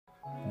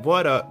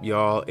What up,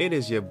 y'all? It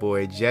is your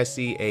boy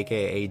Jesse,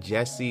 aka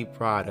Jesse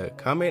Prada,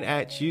 coming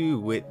at you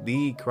with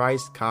the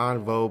Christ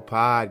Convo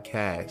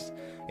podcast,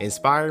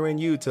 inspiring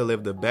you to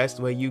live the best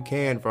way you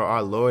can for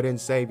our Lord and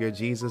Savior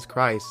Jesus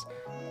Christ.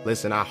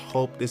 Listen, I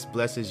hope this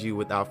blesses you.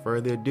 Without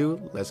further ado,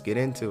 let's get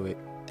into it.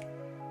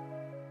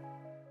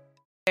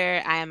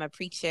 I am a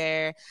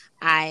preacher.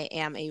 I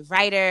am a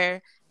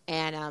writer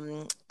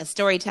and a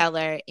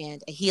storyteller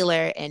and a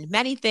healer and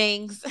many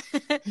things.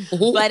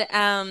 But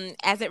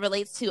as it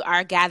relates to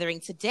our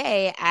gathering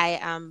today,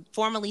 I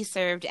formerly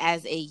served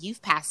as a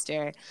youth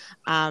pastor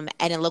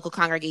at a local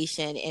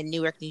congregation in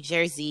Newark, New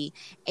Jersey.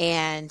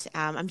 And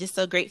I'm just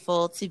so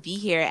grateful to be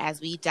here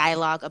as we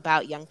dialogue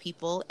about young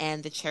people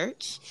and the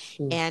church.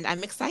 And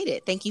I'm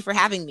excited. Thank you for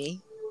having me.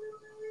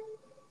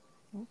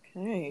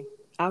 Okay.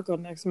 I'll go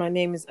next. My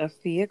name is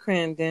Afia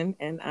Crandon,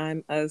 and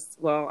I'm a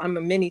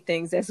many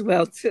things as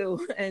well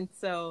too. And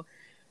so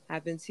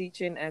I've been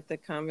teaching at the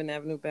Convent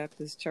Avenue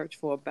Baptist Church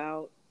for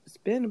it's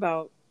been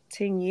about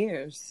 10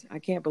 years. I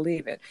can't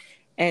believe it.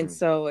 And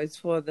so it's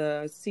for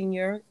the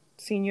senior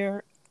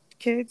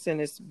kids,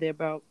 and they're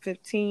about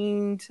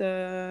 15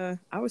 to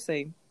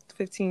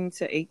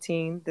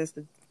 18. That's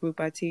the group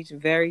I teach.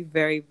 Very,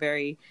 very,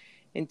 very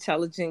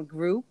intelligent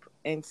group.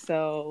 And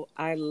so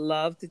I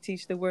love to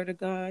teach the Word of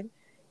God.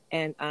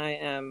 And I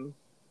am,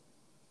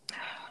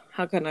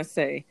 how can I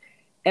say,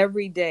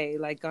 every day,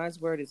 like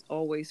God's Word is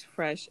always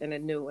fresh and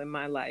anew in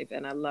my life.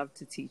 And I love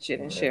to teach it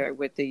and share it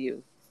with the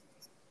youth.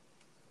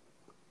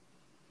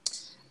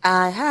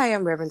 Hi,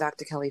 I'm Reverend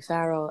Dr. Kelly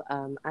Farrell.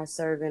 I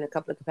serve in a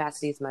couple of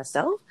capacities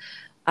myself,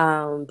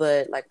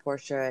 but like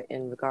Portia,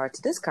 in regard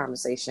to this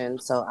conversation,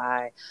 so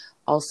I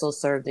also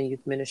served in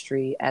youth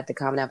ministry at the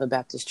Convent Avenue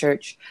Baptist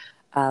Church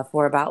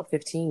for about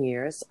 15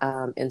 years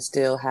and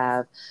still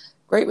have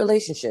great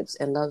relationships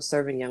and love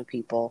serving young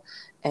people.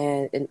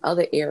 And in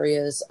other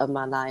areas of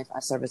my life, I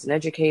serve as an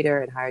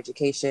educator in higher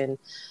education.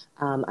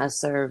 I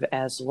serve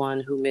as one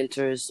who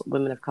mentors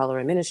women of color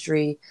in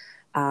ministry,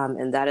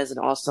 and that is an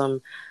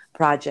awesome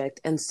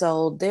project. And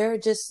so there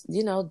just,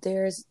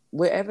 there's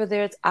wherever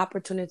there's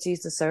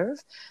opportunities to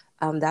serve,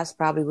 that's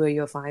probably where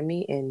you'll find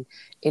me in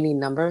any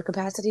number of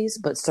capacities.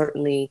 But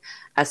certainly,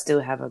 I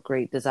still have a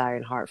great desire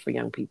and heart for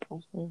young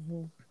people.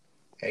 Mm-hmm.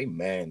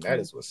 Amen. That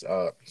is what's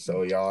up.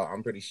 So, y'all,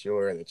 I'm pretty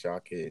sure that y'all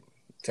could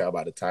tell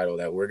by the title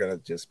that we're going to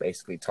just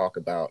basically talk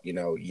about,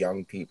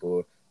 young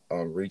people,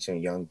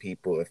 reaching young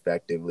people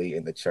effectively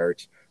in the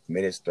church,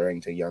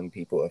 ministering to young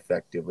people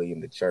effectively in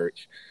the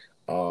church.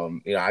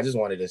 I just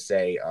wanted to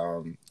say,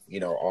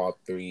 all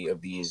three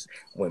of these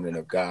women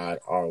of God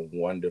are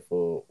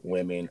wonderful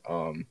women.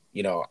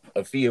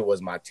 Afia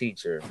was my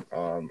teacher.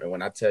 And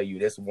when I tell you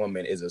this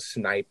woman is a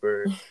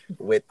sniper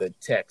with the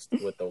text,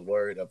 with the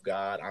Word of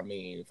God, I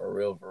mean, for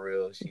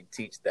real, she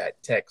teaches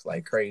that text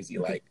like crazy,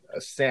 like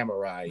a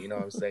samurai, you know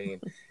what I'm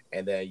saying?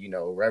 And then,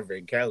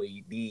 Reverend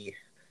Kelly,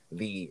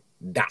 the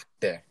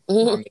doctor, I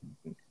mean,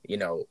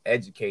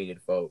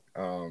 educated folk.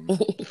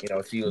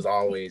 She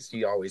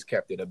always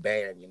kept it a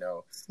band, and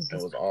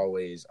was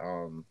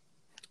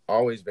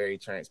always very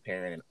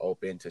transparent and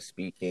open to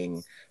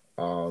speaking,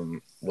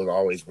 was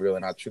always real,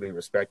 and I truly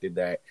respected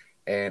that.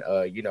 And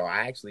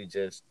I actually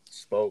just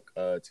spoke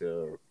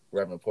to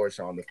Reverend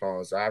Portia on the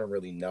phone, so I haven't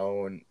really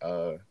known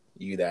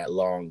you that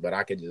long, but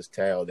I could just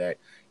tell that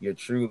you're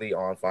truly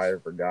on fire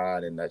for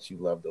God and that you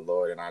love the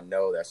Lord, and I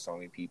know that so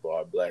many people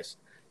are blessed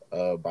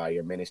by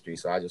your ministry.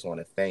 So I just want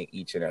to thank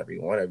each and every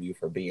one of you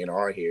for being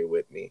on here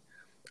with me.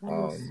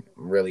 I'm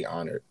really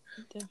honored.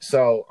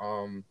 So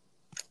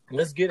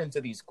let's get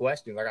into these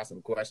questions. I got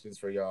some questions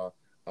for y'all.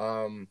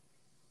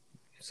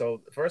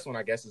 So the first one,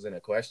 I guess, isn't a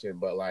question,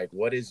 but like,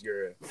 what is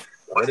your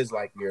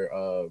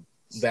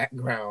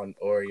background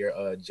or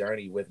your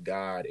journey with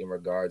God in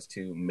regards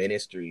to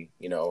ministry?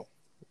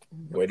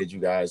 Where did you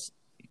guys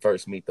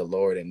first meet the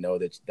Lord and know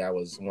that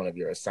was one of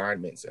your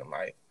assignments in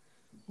life?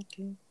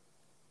 Okay.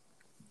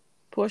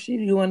 Portia,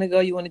 do you want to go?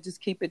 You want to just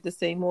keep it the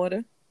same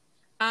order?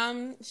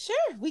 Sure,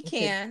 we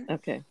can.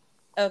 Okay.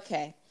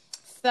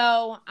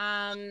 So,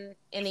 in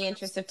the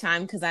interest of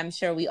time, because I'm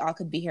sure we all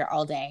could be here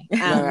all day,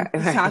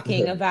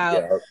 talking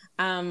about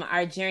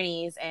our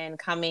journeys and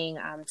coming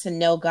to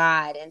know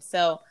God. And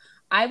so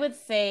I would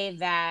say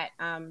that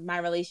my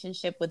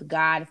relationship with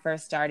God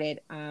first started,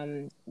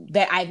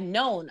 that I've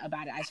known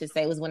about it, I should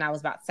say, was when I was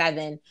about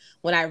 7,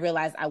 when I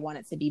realized I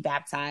wanted to be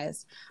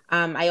baptized.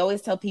 I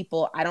always tell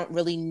people I don't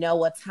really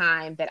know a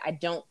time that I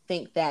don't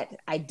think that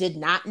I did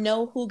not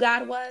know who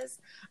God was.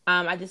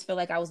 I just feel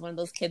like I was one of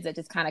those kids that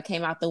just kind of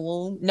came out the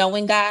womb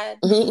knowing God.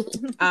 It's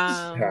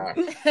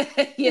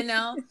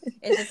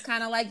just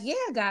kind of like, yeah,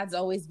 God's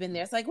always been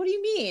there. It's like, what do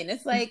you mean?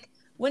 It's like,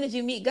 when did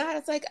you meet God?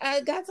 It's like,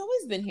 God's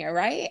always been here,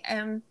 right?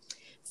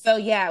 So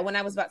yeah, when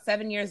I was about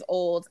 7 years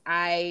old,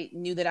 I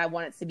knew that I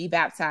wanted to be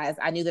baptized.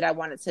 I knew that I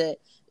wanted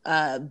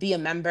to be a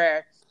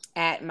member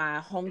at my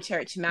home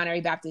church, Mount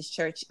Airy Baptist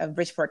Church of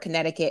Bridgeport,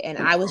 Connecticut. And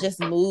I was just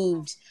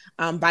moved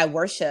by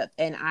worship,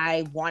 and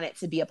I wanted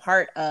to be a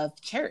part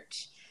of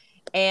church.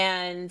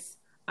 And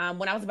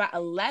when I was about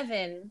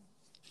 11,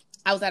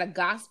 I was at a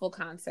gospel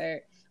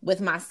concert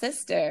with my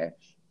sister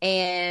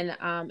and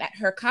at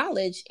her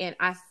college, and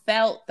I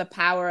felt the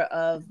power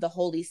of the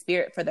Holy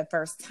Spirit for the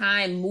first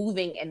time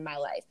moving in my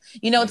life.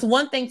 You know, it's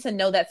one thing to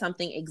know that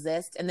something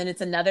exists, and then it's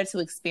another to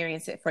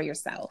experience it for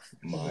yourself.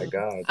 My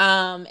God.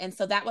 And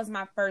so that was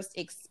my first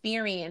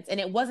experience, and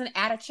it wasn't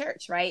at a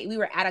church, right? We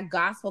were at a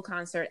gospel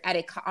concert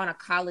on a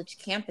college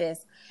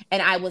campus,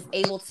 and I was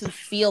able to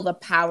feel the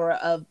power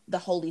of the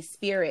Holy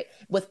Spirit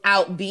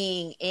without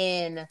being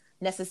in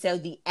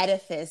necessarily the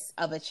edifice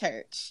of a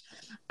church.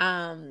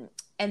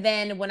 And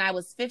then when I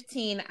was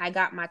 15, I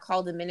got my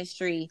call to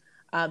ministry,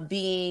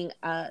 singing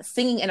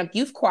in a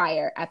youth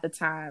choir at the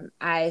time.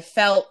 I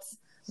felt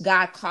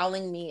God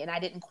calling me, and I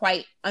didn't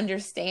quite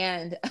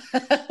understand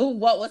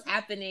what was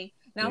happening.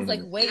 And I was like,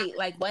 wait,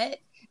 like what?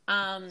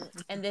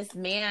 And this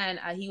man,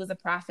 he was a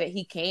prophet.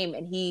 He came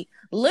and he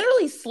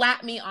literally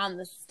slapped me on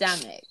the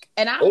stomach.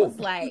 And I was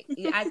like,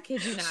 I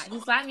kid you not. He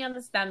slapped me on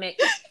the stomach.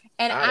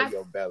 And out of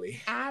your belly.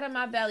 Out of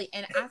my belly.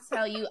 And I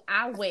tell you,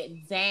 I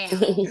went down,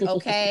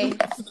 okay?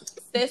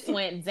 Sis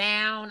went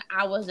down.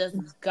 I was just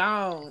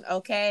gone,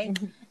 okay?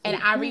 And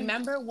I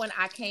remember when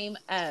I came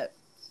up,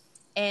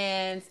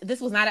 and this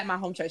was not at my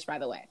home church, by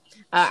the way.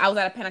 I was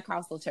at a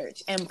Pentecostal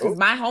church. And because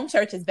my home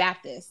church is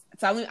Baptist.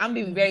 So I'm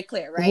being very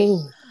clear, right?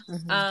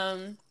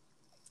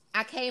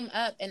 I came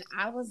up and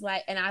I was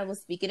like, and I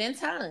was speaking in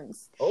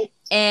tongues.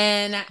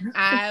 And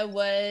I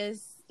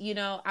was, you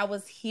know, I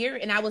was here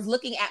and I was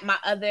looking at my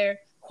other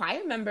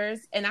choir members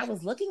and I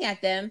was looking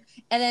at them,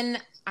 and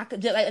then I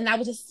could just, and I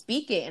was just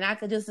speaking, and I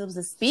could just, it was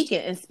just speaking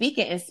and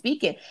speaking and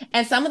speaking.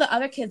 And some of the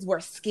other kids were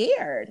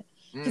scared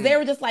because they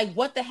were just like,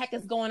 what the heck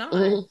is going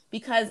on?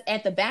 Because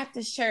at the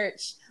Baptist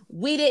church,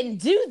 we didn't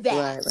do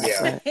that,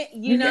 right.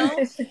 You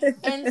know?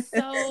 And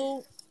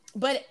so,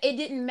 but it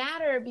didn't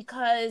matter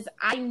because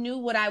I knew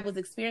what I was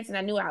experiencing.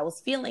 I knew what I was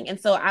feeling. And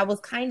so I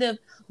was kind of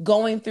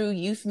going through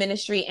youth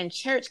ministry and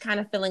church, kind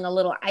of feeling a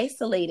little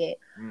isolated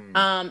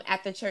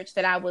at the church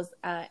that I was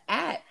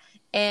at.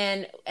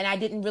 And I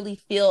didn't really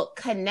feel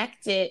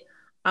connected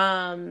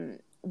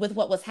with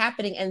what was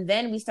happening. And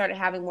then we started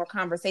having more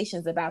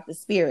conversations about the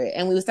spirit,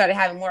 and we started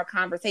having more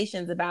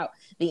conversations about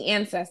the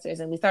ancestors,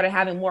 and we started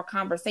having more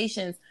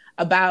conversations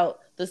about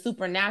the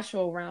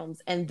supernatural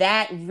realms. And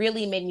that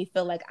really made me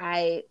feel like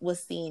I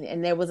was seen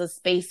and there was a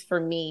space for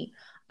me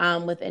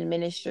within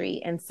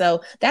ministry. And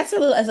so that's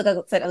really, as I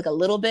said, like a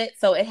little bit.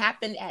 So it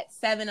happened at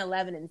 7,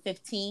 11, and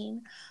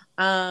 15.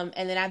 And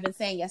then I've been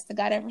saying yes to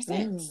God ever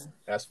since.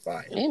 That's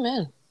fine.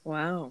 Amen.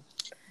 Wow.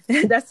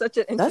 That's such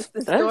an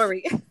interesting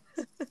story.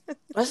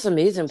 That's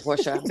amazing,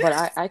 Portia.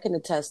 But I can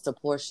attest to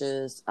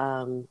Portia's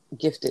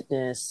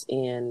giftedness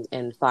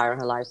and fire in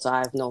her life. So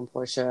I've known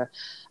Portia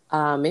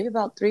maybe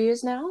about 3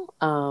 years now,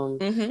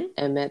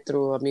 and met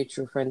through a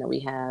mutual friend that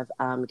we have,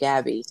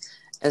 Gabby.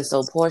 And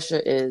so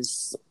Portia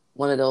is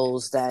one of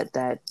those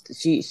that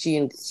she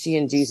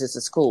and Jesus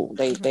is cool.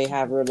 They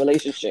have a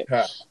relationship,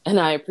 and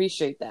I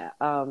appreciate that.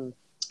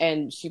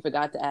 And she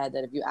forgot to add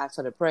that if you ask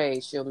her to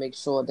pray, she'll make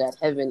sure that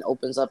heaven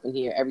opens up and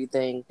hear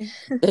everything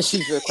that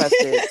she's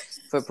requested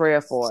for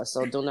prayer for.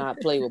 So do not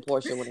play with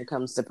Portia when it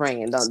comes to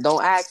praying.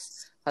 Don't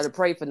ask her to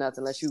pray for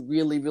nothing unless you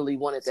really, really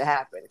want it to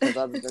happen. Because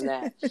other than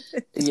that,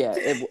 yeah,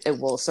 it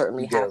will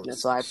certainly happen.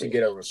 So I think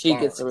she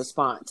gets a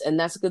response. And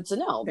that's good to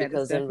know,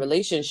 because in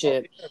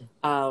relationship,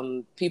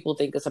 people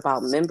think it's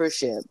about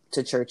membership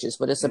to churches,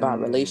 but it's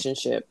about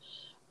relationship.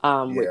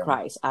 With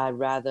Christ. I'd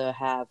rather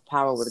have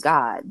power with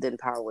God than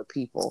power with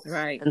people.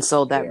 Right. And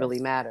so that really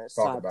matters.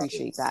 So I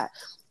appreciate that.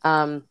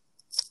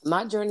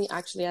 My journey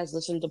actually, as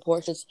listening to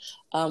Portia's,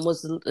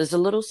 is a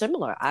little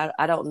similar.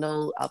 I don't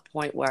know a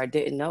point where I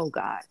didn't know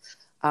God.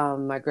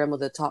 My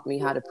grandmother taught me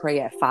how to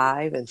pray at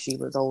 5, and she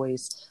was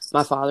always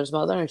my father's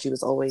mother, and she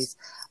was always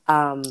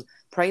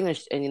praying.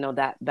 And you know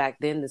that back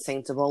then the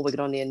saints of old would get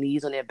on their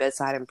knees on their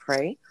bedside and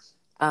pray.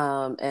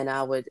 And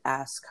I would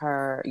ask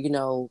her, you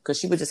know, because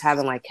she was just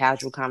having like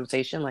casual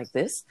conversation like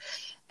this.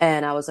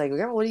 And I was like,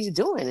 Grandma, what are you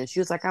doing? And she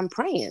was like, I'm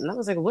praying. And I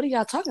was like, what are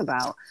y'all talking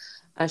about?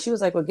 And she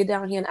was like, well, get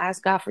down here and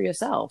ask God for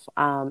yourself.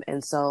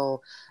 And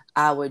so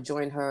I would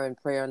join her in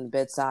prayer on the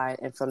bedside.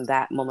 And from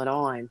that moment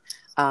on,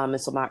 and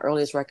so my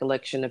earliest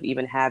recollection of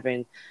even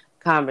having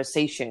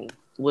conversation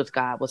with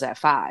God was at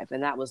 5.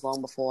 And that was long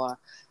before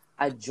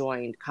I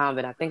joined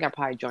Convent. I think I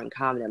probably joined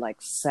Convent at like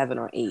 7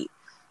 or 8.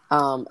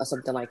 Or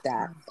something like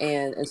that.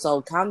 And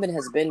so Convent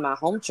has been my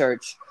home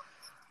church,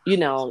 you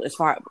know,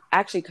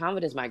 actually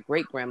Convent is my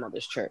great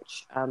grandmother's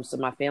church. So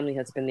my family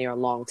has been there a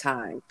long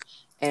time.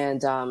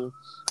 And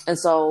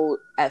so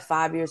at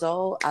 5 years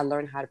old, I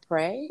learned how to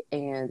pray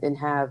and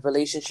have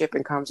relationship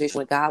and conversation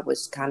with God,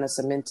 which kind of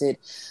cemented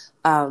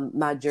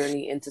my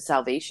journey into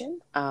salvation,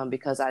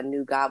 because I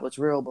knew God was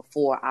real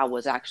before I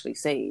was actually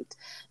saved.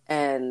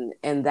 And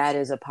that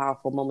is a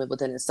powerful moment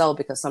within itself,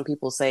 because some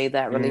people say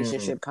that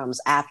relationship comes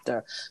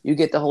after you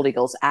get the Holy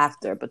Ghost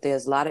after, but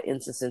there's a lot of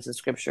instances in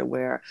scripture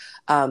where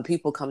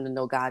people come to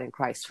know God in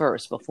Christ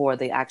first before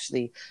they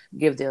actually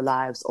give their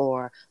lives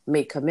or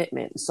make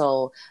commitment.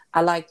 So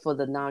I like for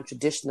the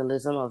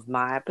non-traditionalism of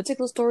my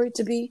particular story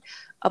to be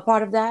a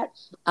part of that.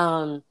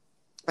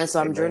 And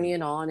so I'm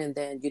journeying on, and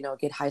then,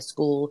 get high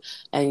school,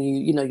 and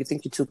you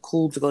think you're too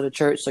cool to go to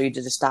church, so you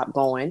just stop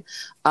going.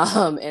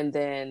 And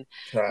then,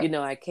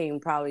 I came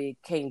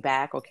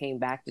back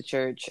to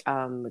church,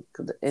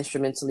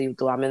 instrumentally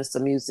through our minister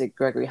of music,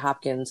 Gregory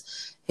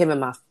Hopkins. Him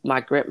and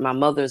my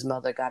mother's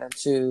mother got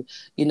into,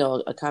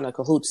 a kind of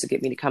cahoots to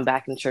get me to come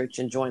back in church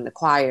and join the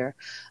choir.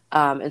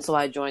 And so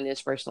I joined the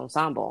Inspirational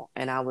Ensemble,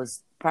 and I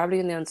was probably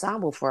in the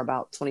ensemble for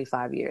about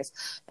 25 years.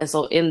 And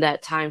so in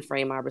that time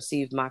frame, I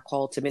received my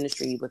call to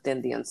ministry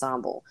within the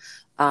ensemble.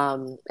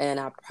 And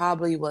I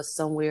probably was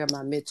somewhere in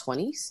my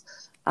mid-20s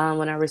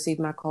when I received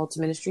my call to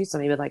ministry, so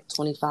maybe like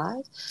 25,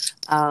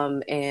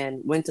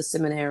 and went to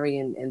seminary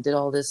and did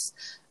all this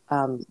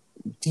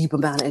deep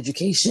amount of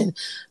education,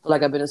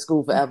 like I've been in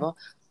school forever,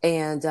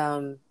 and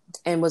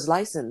was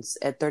licensed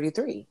at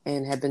 33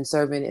 and have been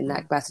serving in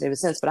that capacity ever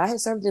since. But I had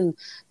served in,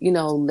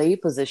 lay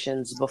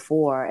positions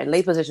before, and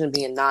lay position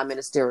being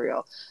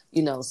non-ministerial,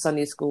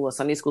 Sunday school or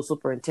Sunday school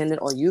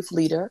superintendent or youth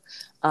leader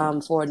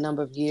for a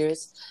number of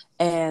years.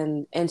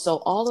 And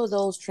so all of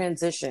those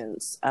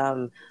transitions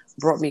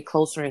brought me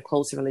closer and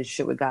closer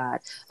relationship with God.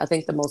 I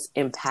think the most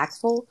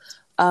impactful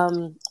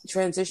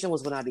transition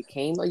was when I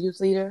became a youth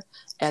leader,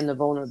 and the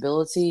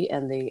vulnerability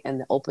and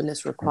the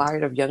openness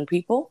required of young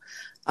people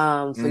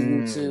for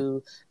you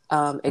to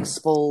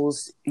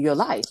expose your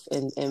life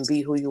and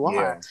be who you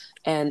are,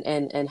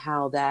 and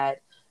how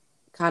that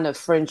kind of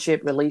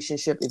friendship,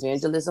 relationship,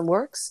 evangelism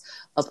works,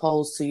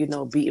 opposed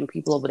to, beating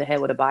people over the head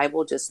with a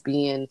Bible, just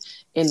being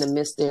in the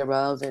midst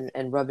thereof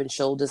and rubbing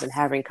shoulders and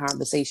having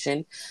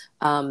conversation.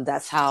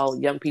 That's how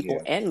young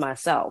people and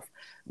myself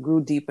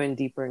grew deeper and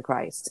deeper in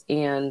Christ.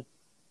 And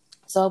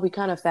so we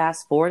kind of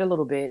fast forward a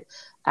little bit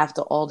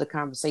after all the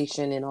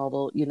conversation and all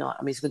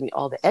the,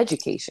 all the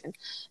education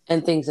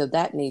and things of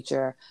that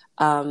nature.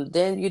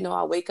 Then,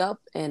 I wake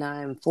up and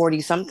I'm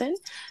 40 something,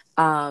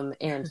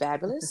 and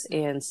fabulous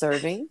and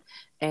serving,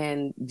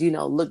 and,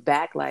 look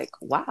back like,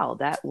 wow,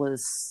 that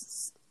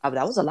was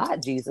a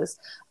lot, Jesus.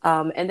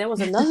 And there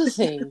was another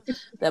thing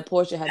that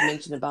Portia had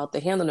mentioned about the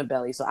hand on the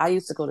belly. So I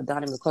used to go to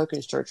Donnie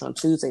McClurkin's church on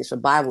Tuesdays for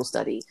Bible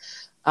study.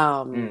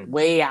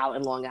 Way out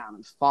in Long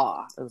Island,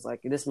 far. It was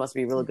like, this must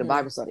be a really good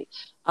Bible study.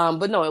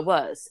 But no, it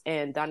was.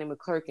 And Donnie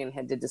McClurkin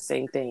had did the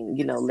same thing,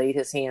 laid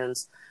his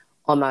hands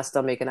on my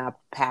stomach and I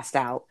passed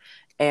out.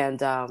 And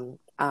then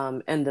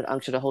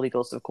unction the Holy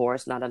Ghost, of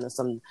course, not under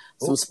some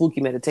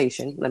spooky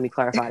meditation. Let me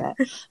clarify that.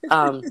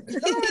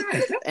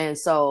 And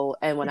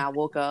when I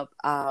woke up,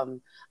 I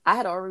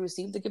had already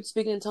received the gift of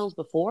speaking in tongues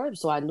before,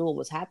 so I knew what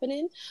was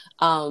happening.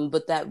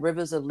 But that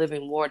rivers of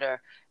living water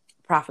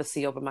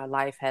prophecy over my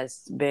life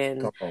has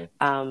been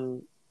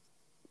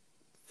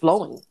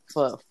flowing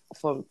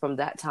from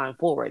that time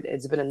forward.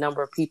 It's been a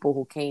number of people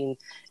who came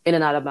in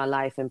and out of my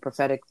life in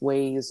prophetic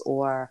ways,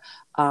 or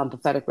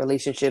prophetic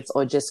relationships,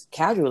 or just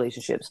casual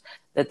relationships,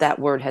 that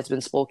word has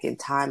been spoken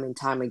time and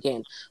time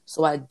again.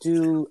 So I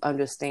do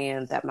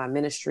understand that my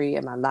ministry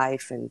and my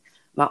life and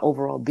my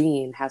overall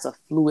being has a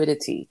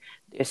fluidity.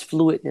 There's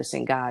fluidness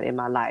in God in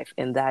my life,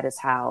 and that is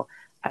how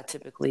I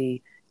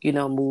typically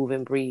move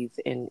and breathe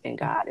in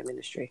God and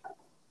ministry.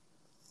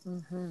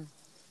 Mm-hmm.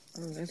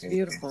 Oh, that's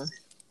beautiful.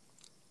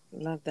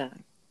 Love that.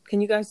 Can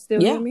you guys still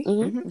hear me?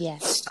 Mm-hmm.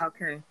 Yes.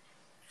 Okay.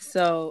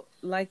 So,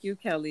 like you,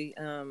 Kelly,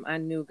 I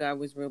knew God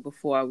was real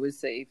before I was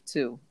saved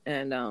too.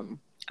 And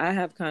I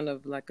have kind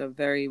of like a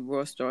very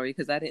raw story,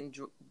 because I didn't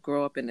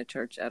grow up in the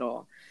church at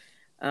all.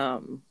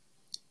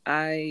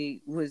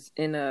 I was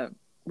in I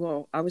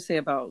would say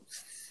about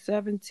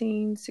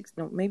 17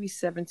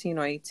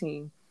 or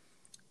 18.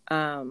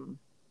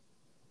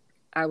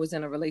 I was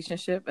in a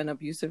relationship, an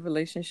abusive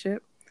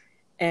relationship.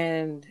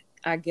 And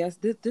I guess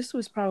this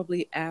was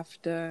probably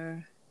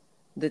after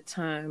the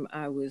time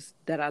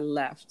that I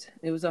left.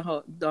 It was a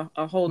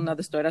whole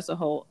nother story. That's a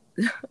whole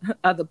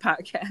other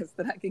podcast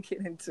that I could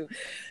get into.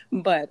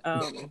 But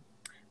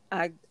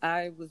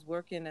I was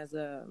working as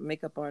a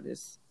makeup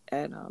artist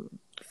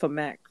for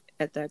MAC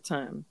at that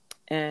time.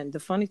 And the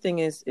funny thing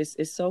is,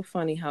 it's so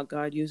funny how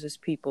God uses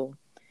people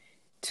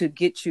to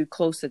get you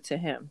closer to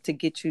him, to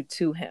get you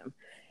to him.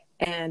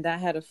 And I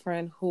had a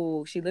friend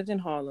who, she lived in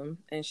Harlem,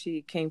 and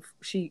she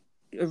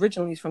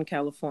originally is from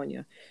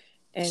California,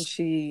 and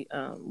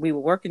we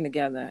were working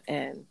together,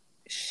 and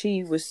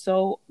she was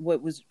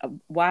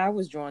why I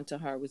was drawn to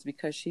her was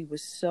because she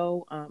was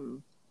so,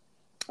 on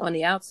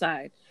the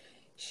outside,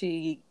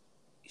 she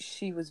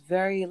was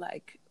very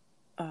like,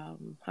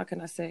 how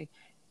can I say,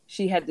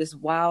 she had this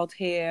wild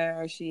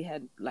hair, she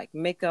had like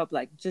makeup,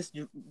 like just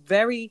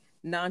very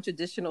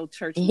non-traditional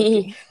church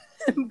looking,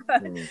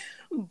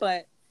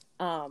 but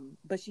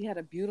But she had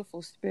a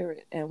beautiful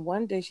spirit. And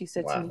one day she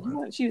said to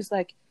me, she was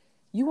like,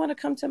 "You want to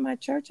come to my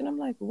church?" And I'm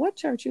like, "What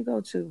church you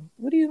go to?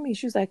 What do you mean?"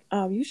 She was like,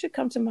 "You should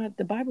come to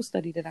the Bible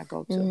study that I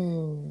go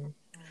to."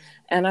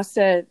 And I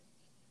said,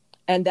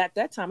 and at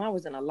that time I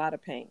was in a lot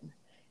of pain.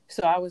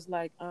 So I was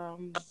like,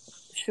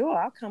 sure,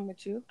 I'll come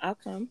with you. I'll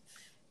come.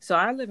 So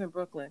I live in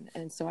Brooklyn.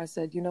 And so I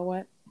said, you know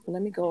what?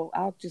 Let me go.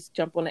 I'll just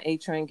jump on the A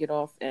train, get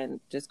off, and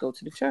just go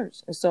to the church.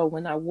 And so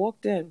when I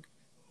walked in,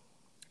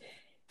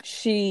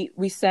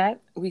 we sat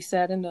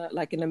in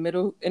the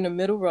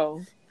middle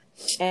row.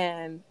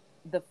 And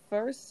the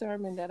first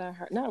sermon that I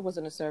heard, no, it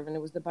wasn't a sermon,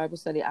 it was the Bible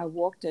study. I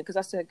walked in because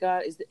I said,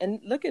 God, and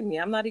look at me,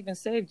 I'm not even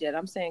saved yet.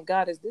 I'm saying,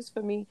 God, is this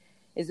for me?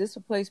 Is this a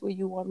place where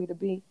you want me to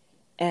be?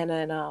 And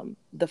then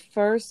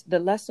the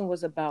lesson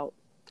was about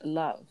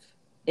love.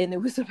 And it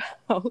was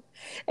about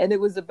I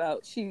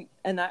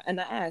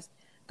asked,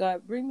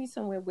 God, bring me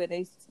somewhere where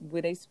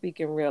they speak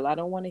in real. I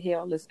don't want to hear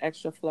all this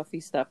extra fluffy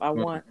stuff. I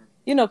want,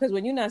 because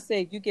when you're not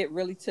saved, you get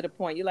really to the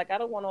point. You're like, I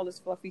don't want all this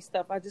fluffy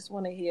stuff. I just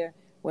want to hear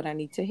what I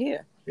need to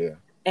hear. Yeah.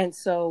 And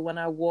so when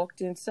I walked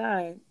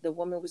inside, the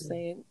woman was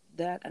saying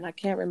that, and I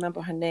can't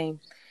remember her name,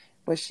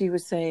 but she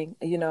was saying,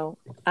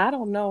 I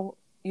don't know,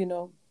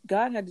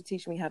 God had to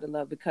teach me how to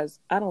love because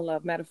I don't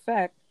love. Matter of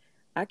fact,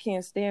 I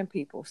can't stand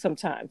people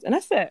sometimes. And I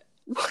said,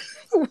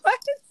 what?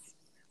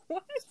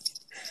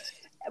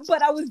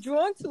 But I was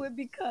drawn to it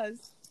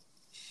because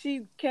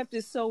she kept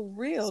it so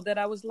real that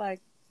I was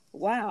like,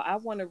 wow, I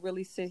want to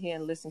really sit here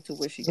and listen to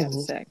what she got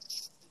to say.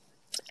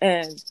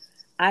 And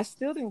I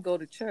still didn't go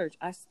to church.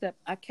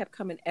 I kept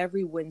coming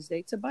every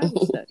Wednesday to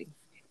Bible study.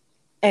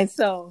 And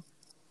so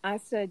I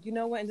said, you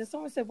know what? And then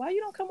someone said, why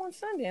you don't come on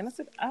Sunday? And I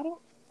said, I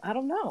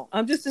don't know.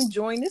 I'm just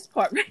enjoying this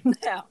part right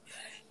now.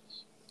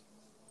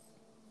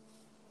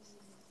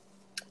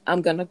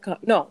 I'm going to come.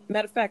 No,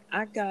 matter of fact,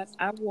 I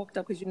walked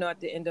up because, at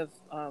the end of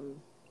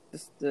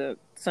the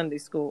Sunday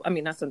school,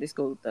 not Sunday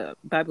school, the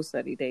Bible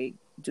study, they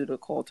do the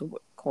call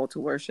to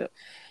worship.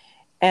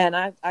 And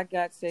I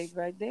got saved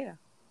right there.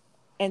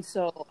 And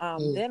so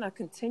then I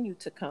continued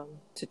to come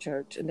to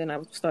church, and then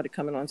I started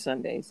coming on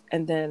Sundays.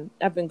 And then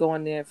I've been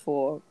going there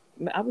for,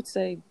 I would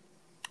say,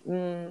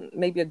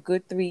 maybe a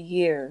good 3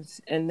 years.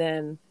 And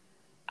then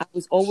I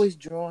was always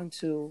drawn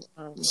to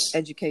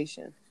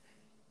education.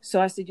 So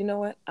I said, you know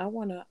what?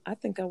 I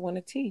think I want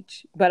to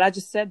teach. But I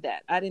just said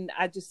that.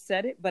 I just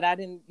said it, but I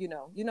didn't, you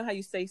know how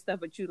you say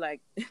stuff, but you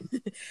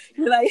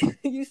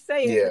you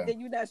say it, but then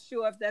you're not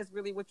sure if that's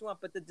really what you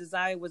want. But the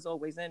desire was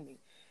always in me.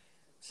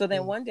 So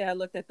then one day I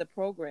looked at the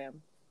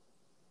program,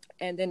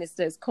 and then it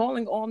says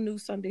calling all new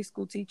Sunday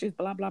school teachers,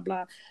 blah, blah,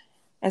 blah.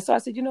 And so I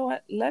said, you know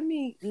what? Let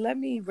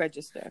me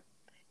register.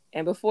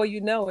 And before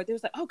you know it, they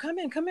was like, oh, come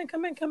in.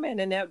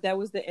 And that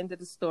was the end of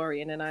the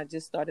story. And then I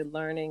just started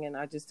learning, and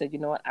I just said, you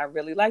know what? I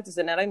really like this.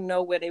 And I didn't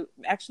know where they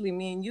actually,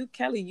 me and you,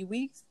 Kelly,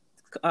 we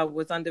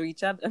was under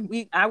each other.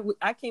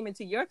 I came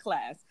into your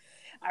class.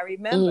 I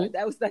remember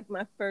that was like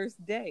my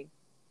first day.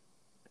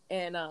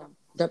 And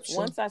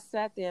once I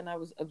sat there and I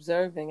was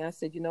observing, I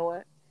said, you know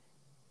what?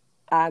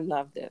 I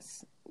love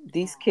this.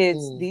 These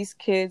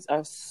kids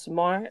are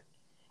smart.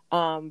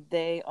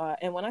 They are,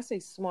 and when I say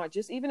smart,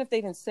 just even if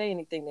they didn't say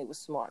anything, they were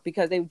smart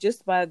because they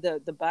just by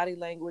the body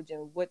language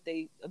and what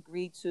they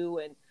agreed to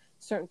and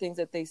certain things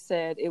that they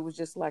said, it was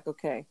just like,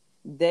 okay,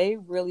 they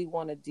really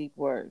want a deep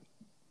word,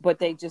 but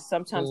they just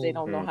sometimes they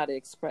don't know how to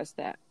express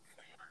that.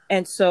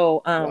 And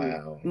so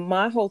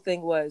my whole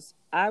thing was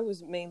I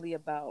was mainly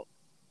about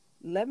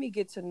let me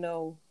get to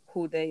know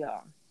who they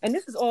are. And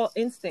this is all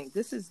instinct.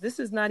 This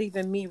is not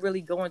even me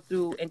really going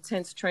through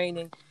intense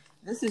training.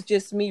 This is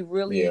just me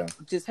really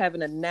just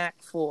having a knack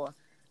for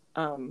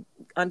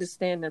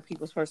understanding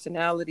people's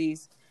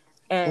personalities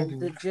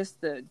and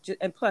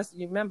and plus,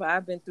 you remember,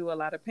 I've been through a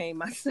lot of pain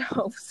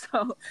myself.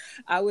 So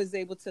I was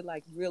able to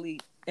like really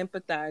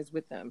empathize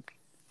with them.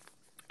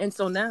 And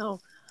so now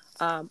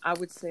I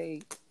would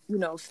say,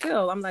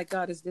 still, I'm like,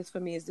 God, is this for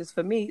me? Is this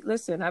for me?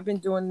 Listen, I've been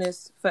doing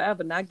this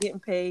forever, not getting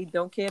paid,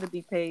 don't care to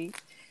be paid.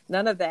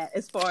 None of that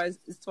as far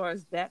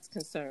as that's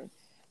concerned.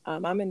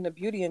 I'm in the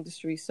beauty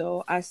industry,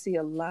 so I see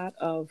a lot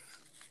of,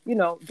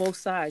 both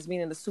sides,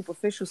 meaning the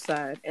superficial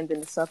side and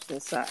then the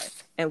substance side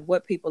and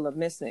what people are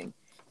missing.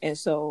 And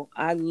so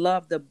I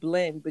love the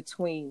blend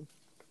between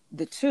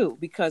the two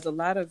because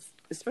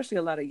especially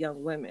a lot of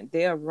young women,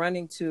 they are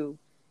running to,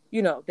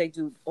 they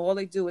do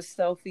is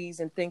selfies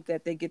and think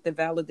that they get the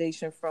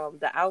validation from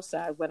the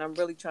outside when I'm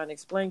really trying to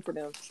explain to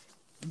them,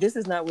 this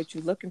is not what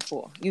you're looking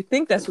for. You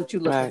think that's what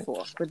you're looking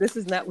for, but this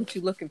is not what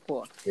you're looking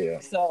for. Yeah.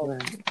 So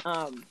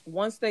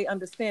once they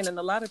understand, and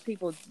a lot of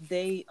people,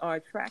 they are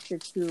attracted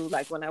to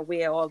like when I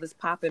wear all this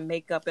popping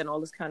makeup and all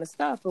this kind of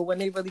stuff. But when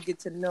they really get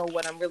to know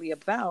what I'm really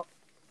about,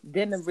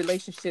 then the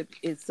relationship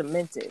is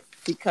cemented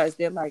because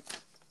they're like,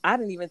 I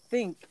didn't even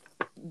think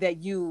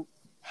that you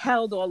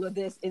held all of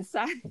this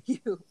inside of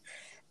you.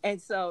 And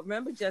so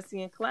remember,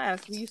 Jesse, in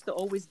class, we used to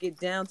always get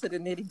down to the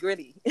nitty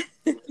gritty.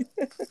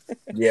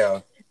 Yeah.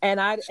 And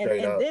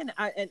Straight up. then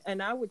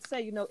I would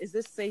say, you know, is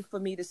this safe for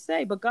me to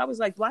say? But God was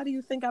like, why do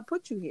you think I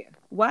put you here?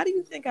 Why do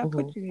you think I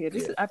put you here?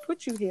 I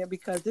put you here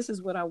because this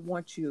is what I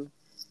want you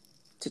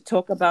to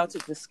talk about, to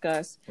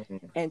discuss,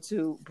 and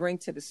to bring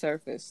to the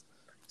surface.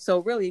 So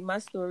really, my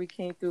story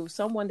came through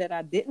someone that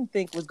I didn't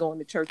think was going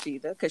to church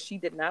either, because she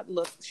didn't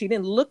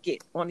look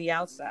it on the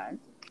outside.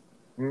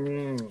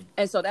 And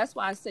so that's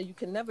why I say you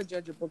can never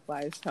judge a book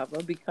by its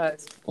cover,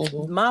 because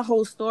my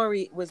whole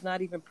story was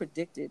not even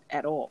predicted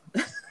at all.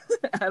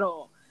 At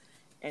all.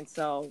 And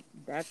so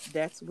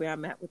that's where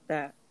I'm at with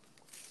that.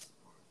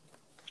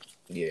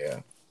 Yeah.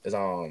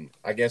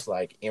 I guess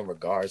like in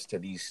regards to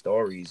these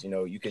stories, you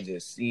know, you can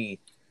just see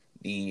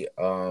the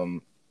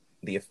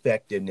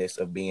effectiveness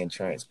of being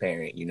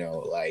transparent, you know,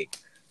 like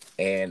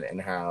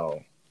and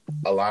how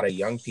a lot of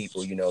young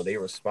people, you know, they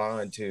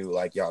respond to,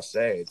 like y'all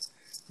said,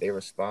 they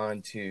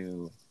respond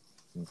to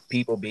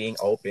people being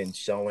open,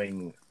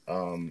 showing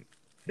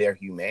their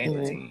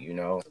humanity, you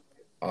know,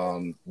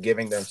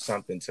 giving them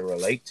something to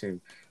relate to.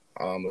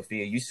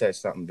 Afia, you said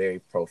something very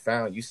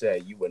profound. You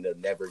said you would have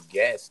never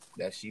guessed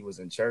that she was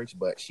in church,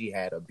 but she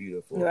had a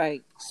beautiful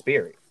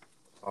spirit.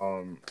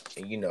 And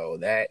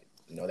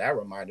that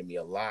reminded me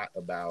a lot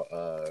about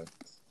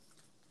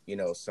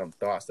some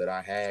thoughts that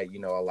I had. You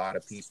know, a lot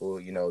of people,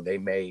 they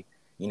may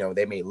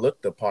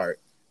look the part,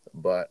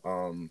 but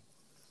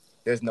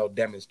there's no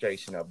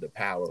demonstration of the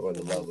power or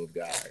the love of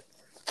God.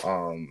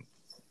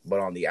 But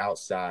on the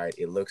outside,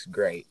 it looks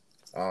great.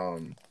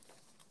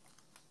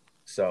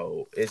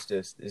 So it's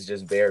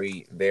just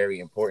very, very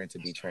important to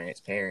be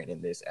transparent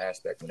in this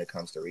aspect when it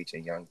comes to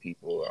reaching young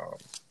people.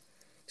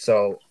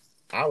 So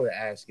I would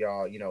ask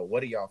y'all,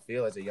 what do y'all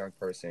feel as a young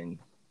person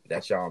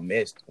that y'all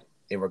missed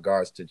in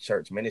regards to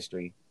church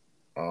ministry?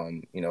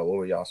 What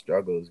were y'all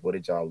struggles? What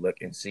did y'all look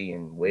and see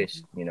and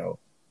wish,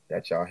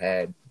 that y'all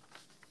had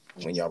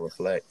when y'all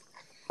reflect?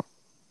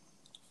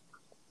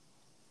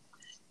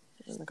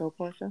 You wanna go,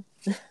 Portia?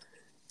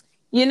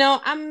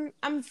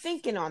 I'm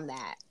thinking on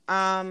that.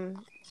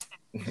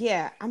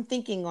 Yeah, I'm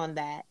thinking on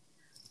that.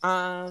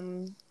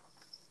 And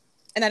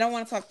I don't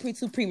want to talk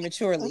too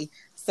prematurely.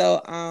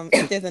 So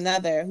if there's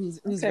another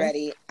who's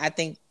ready, I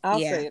think I'll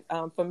say it.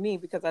 For me,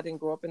 because I didn't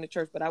grow up in the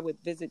church, but I would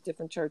visit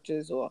different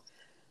churches, or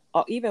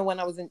even when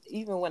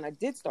I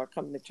did start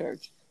coming to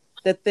church,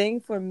 the thing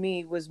for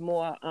me was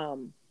more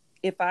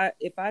if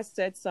I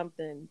said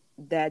something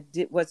that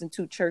wasn't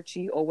too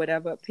churchy or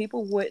whatever,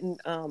 people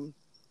wouldn't.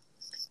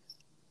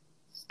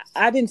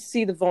 I didn't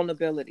see the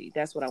vulnerability.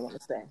 That's what I want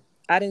to say.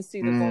 I didn't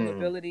see the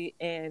vulnerability,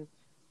 and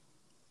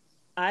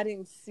I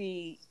didn't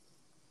see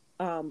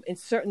in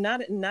certain,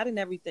 not in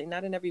everything,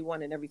 not in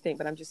everyone and everything,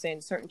 but I'm just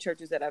saying certain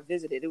churches that I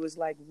visited, it was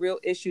like some real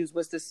issues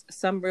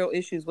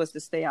was to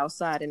stay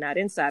outside and not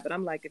inside. But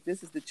I'm like, if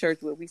this is the church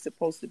where we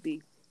supposed to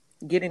be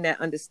getting that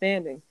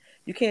understanding,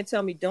 you can't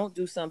tell me don't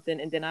do something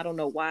and then I don't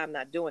know why I'm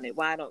not doing it,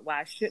 why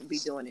I shouldn't be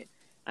doing it.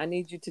 I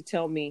need you to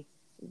tell me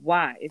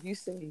why. If you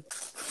say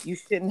you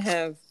shouldn't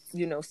have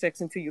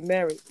sex until you're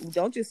married,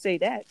 don't just say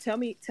that. Tell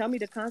me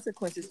the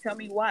consequences. Tell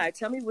me why.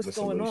 Tell me what's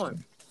going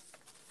on.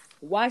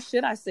 Why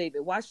should I save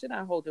it? Why should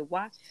I hold it?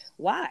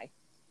 Why?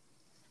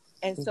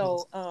 And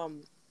so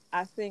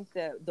I think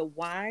that the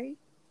why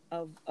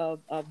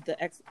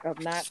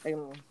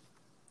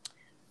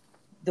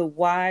the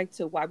why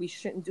to why we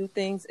shouldn't do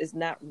things is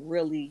not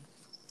really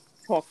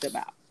talked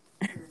about.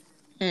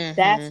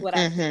 That's what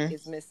I think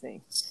is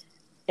missing.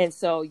 And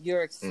so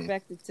you're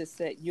expected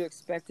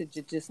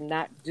to just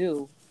not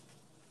do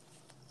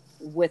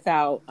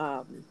without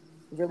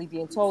really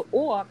being told,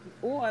 or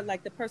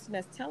like the person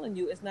that's telling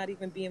you is not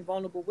even being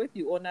vulnerable with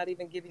you, or not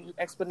even giving you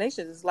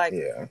explanations. It's like,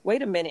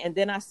 wait a minute, and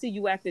then I see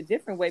you act a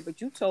different way, but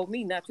you told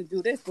me not to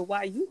do this, but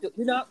why you do,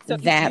 so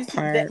that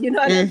part, that, you know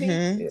what I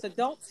mean? So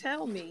don't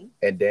tell me.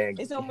 And then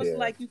it's almost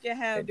like you can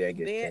have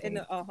beer in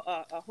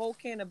a whole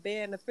can of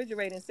beer in the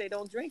refrigerator and say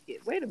don't drink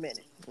it. Wait a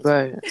minute,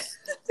 right?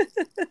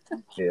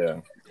 Yeah.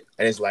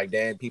 And it's like,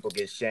 then people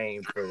get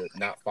shamed for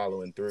not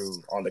following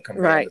through on the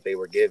command that they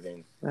were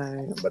given,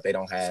 but they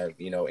don't have,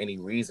 any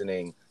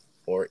reasoning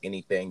or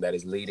anything that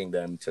is leading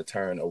them to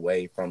turn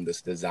away from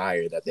this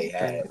desire that they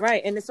had.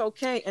 Right, and it's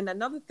okay. And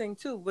another thing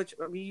too, which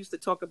we used to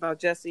talk about,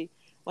 Jesse,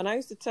 when I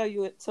used to tell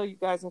you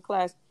guys in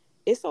class,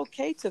 it's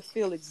okay to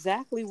feel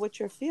exactly what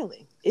you're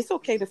feeling. It's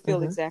okay to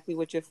feel exactly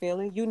what you're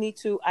feeling. You need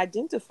to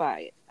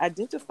identify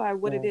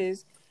what it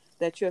is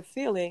that you're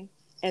feeling.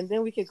 And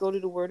then we could go to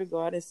the Word of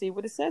God and see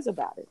what it says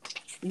about it.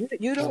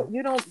 You don't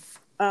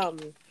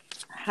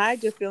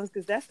hide your feelings,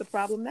 because that's the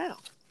problem now.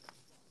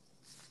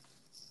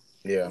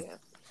 Yeah.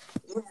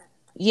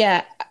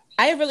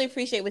 I really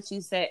appreciate what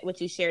you said, what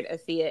you shared,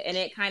 Afia, and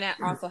it kind of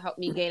also helped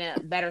me gain a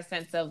better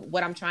sense of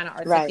what I'm trying to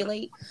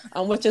articulate,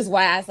 which is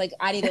why I was like,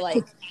 I need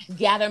to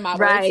gather my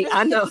words.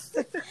 I know.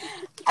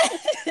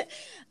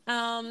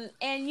 And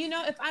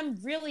if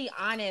I'm really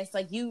honest,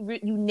 like you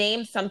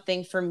named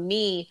something for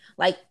me,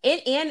 like in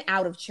and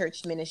out of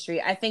church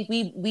ministry, I think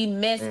we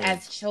miss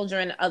as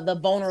children of the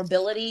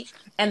vulnerability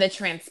and the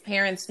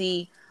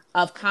transparency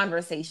of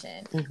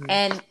conversation.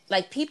 And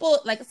like people,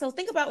 like, so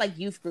think about like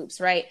youth groups,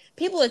 right?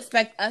 People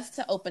expect us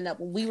to open up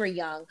when we were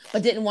young,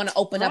 but didn't want to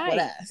open up with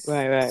us.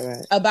 Right.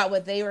 About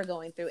what they were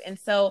going through. And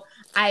so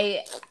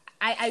I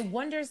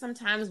wonder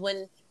sometimes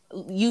when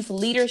youth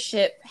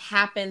leadership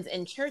happens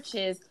in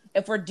churches,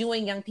 if we're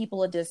doing young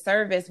people a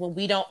disservice when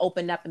we don't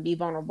open up and be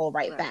vulnerable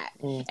right back.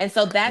 And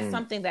so that's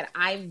something that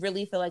I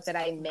really feel like that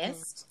I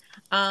missed.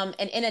 And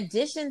in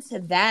addition to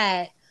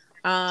that,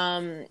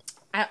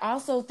 I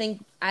also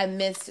think I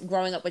missed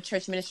growing up with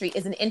church ministry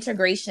is an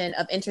integration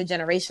of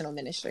intergenerational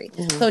ministry.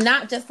 So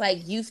not just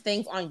like youth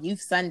things on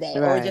Youth Sunday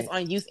or just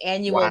on youth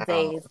annual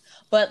days,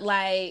 but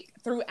like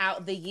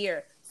throughout the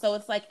year. So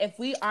it's like, if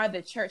we are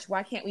the church,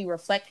 why can't we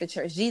reflect the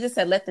church? Jesus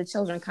said, let the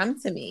children come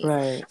to me.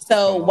 Right.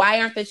 So why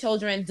aren't the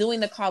children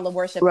doing the call of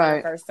worship on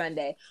the first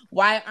Sunday?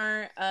 Why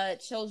aren't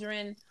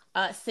children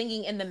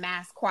singing in the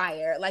mass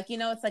choir? Like, you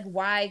know, it's like,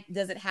 why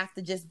does it have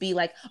to just be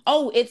like,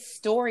 oh, it's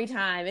story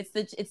time. It's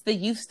the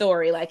youth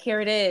story. Like,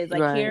 here it is.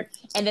 Like here.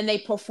 And then they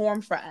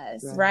perform for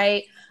us.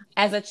 Right.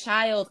 As a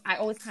child, I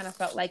always kind of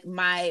felt like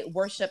my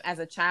worship as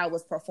a child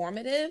was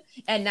performative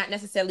and not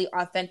necessarily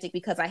authentic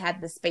because I had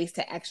the space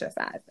to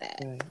exercise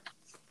that.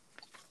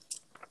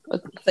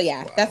 So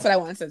yeah, that's what I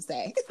wanted to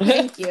say.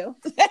 Thank you.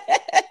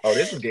 Oh,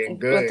 this is getting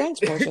good. Well, thanks,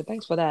 Portia.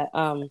 Thanks for that.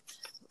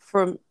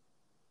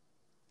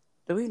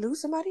 Did we lose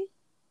somebody?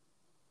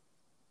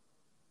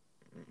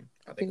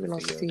 I think we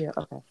lost Tia.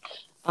 Okay.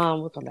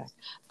 We'll come back.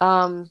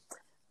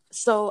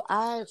 So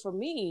I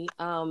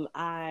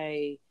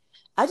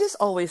just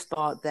always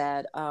thought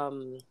that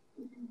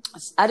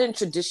I didn't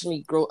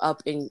traditionally grow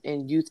up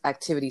in youth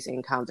activities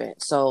in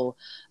convent. So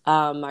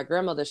my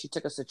grandmother, she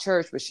took us to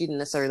church, but she didn't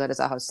necessarily let us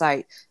out her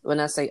sight. When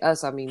I say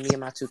us, I mean me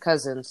and my two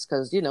cousins,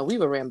 because, you know, we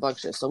were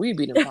rambunctious. So we'd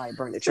be to probably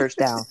burn the church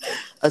down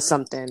or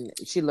something.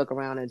 She'd look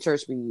around and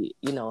church be,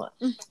 you know,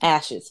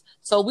 ashes.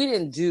 So we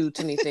didn't do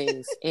too many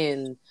things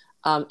in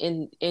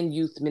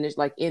youth ministry,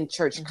 like in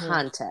church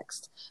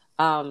context.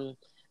 And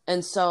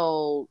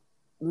so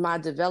my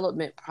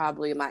development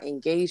my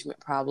engagement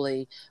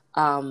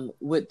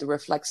with the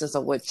reflections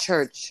of what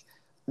church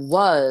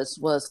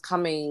was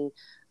coming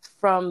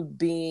from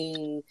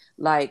being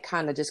like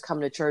kind of just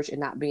coming to church and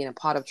not being a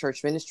part of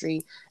church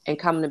ministry, and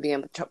coming to be a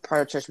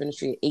part of church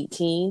ministry at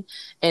 18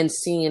 and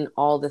seeing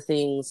all the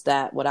things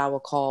that what I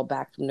would call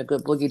back from the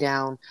good boogie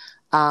down,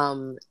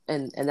 and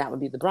that would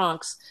be the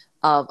Bronx,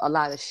 of a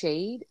lot of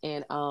shade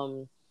and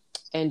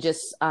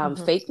just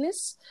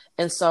fakeness.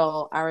 And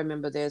so I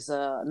remember there's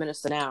a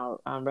minister now,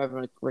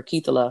 Reverend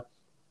Rakithala,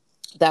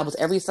 that was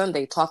every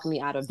Sunday talking me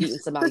out of beating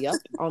somebody up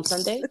on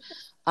Sunday,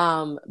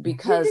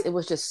 because it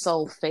was just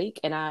so fake.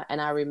 And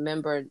I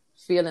remember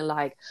feeling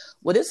like,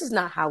 well, this is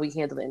not how we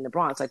handle it in the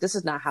Bronx. Like, this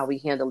is not how we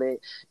handle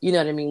it. You know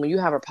what I mean? When you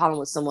have a problem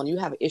with someone, you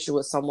have an issue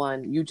with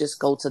someone, you just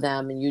go to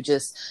them and you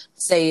just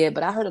say it.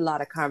 But I heard a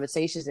lot of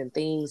conversations and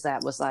things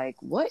that was like,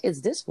 what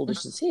is this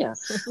foolishness here?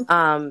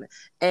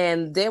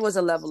 And there was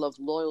a level of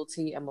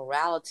loyalty and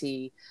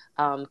morality,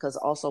 because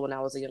also when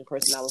I was a young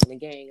person, I was in a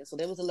gang. And so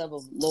there was a level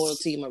of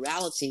loyalty and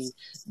morality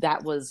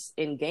that was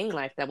in gang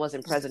life that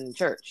wasn't present in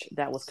church.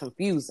 That was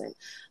confusing.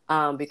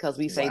 Because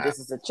we say this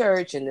is a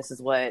church and this is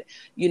what,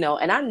 you know,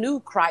 and I knew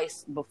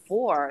Christ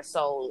before.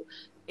 So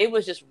it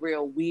was just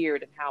real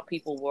weird in how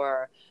people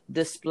were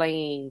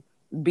displaying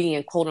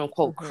being quote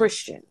unquote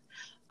Christian,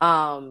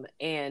 but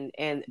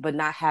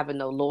not having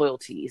no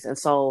loyalties. And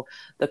so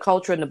the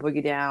culture in the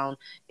Boogie Down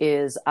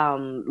is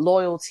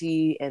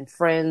loyalty, and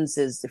friends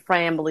is the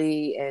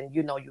family, and,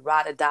 you know, you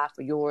ride or die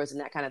for yours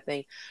and that kind of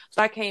thing.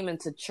 So I came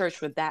into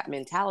church with that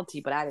mentality,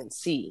 but I didn't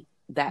see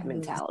that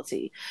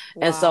mentality.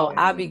 And so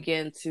I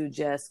began to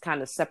just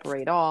kind of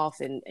separate off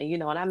and, you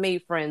know, and I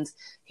made friends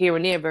here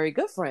and there, very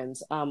good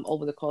friends,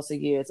 over the course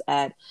of years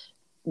at,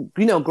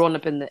 you know, growing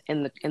up in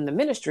the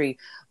ministry.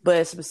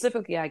 But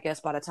specifically, I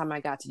guess by the time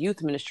I got to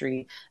youth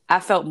ministry, I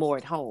felt more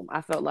at home.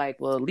 I felt like,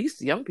 well, at least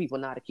the young people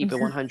know how to keep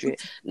it 100.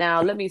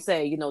 Now, let me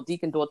say, you know,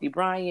 Deacon Dorothy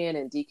Bryan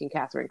and Deacon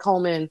Catherine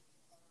Coleman,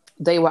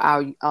 they were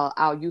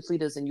our youth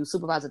leaders and youth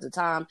supervisors at the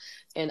time.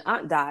 And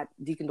Aunt Dot,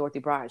 Deacon Dorothy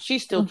Bryan, she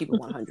still keep it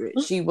 100.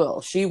 She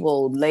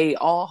will lay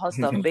all her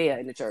stuff bare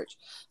in the church.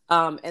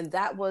 And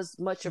that was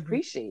much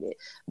appreciated.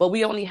 But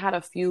we only had a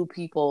few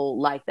people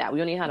like that.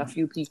 We only had a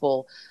few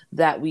people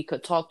that we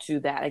could talk to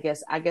that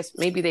I guess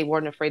maybe they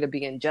weren't afraid of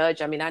being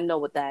judged. I mean, I know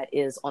what that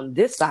is on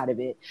this side of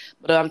it,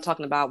 but I'm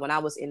talking about when I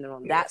was in and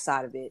on that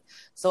side of it.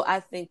 So I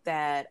think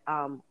that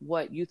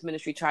what youth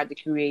ministry tried to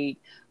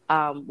create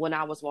when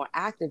I was more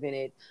active in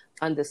it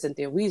under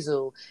Cynthia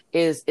Weasel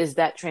is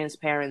that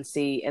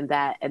transparency and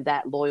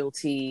that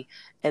loyalty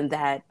and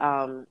that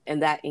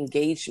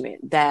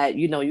engagement that,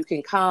 you know, you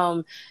can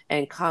come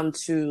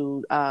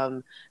to,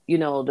 you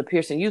know, the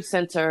Pearson Youth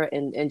Center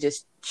and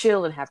just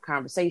chill and have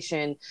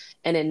conversation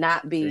and then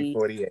not be,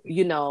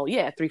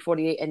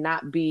 348 and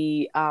not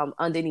be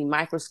under any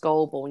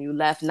microscope, or when you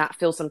left, not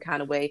feel some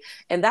kind of way.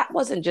 And that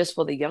wasn't just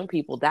for the young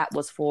people, that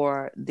was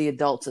for the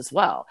adults as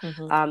well.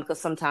 Because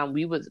sometimes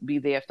we would be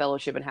there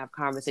fellowship and have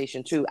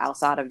conversation too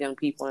outside of young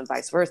people and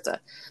vice versa.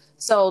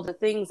 So the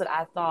things that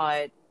I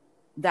thought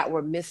that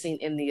were missing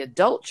in the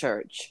adult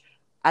church,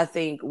 I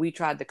think we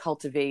tried to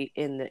cultivate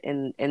in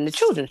the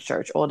children's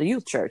church or the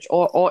youth church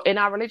or in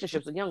our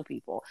relationships with young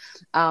people.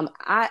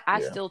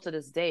 I still to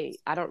this day,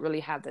 I don't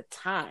really have the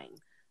time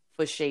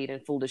for shade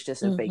and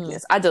foolishness and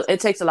fakeness. It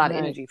takes a lot of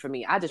energy for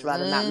me. I just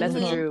rather not mess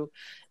with you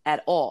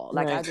at all.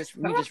 Like I just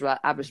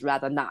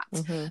rather not,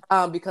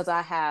 because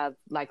I have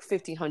like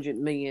 1,500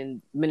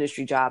 million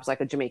ministry jobs like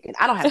a Jamaican.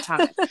 I don't have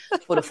time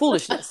for the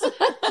foolishness.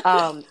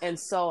 And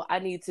so I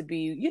need to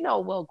be,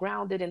 well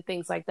grounded and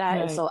things like that.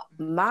 Right. And so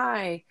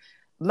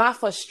my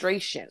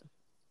frustration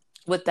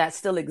with that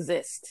still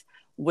exists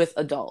with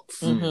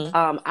adults.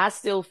 I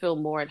still feel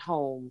more at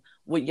home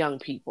with young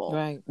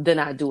people than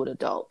I do with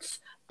adults.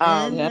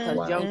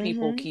 Because young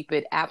people keep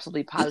it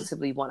absolutely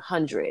positively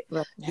 100.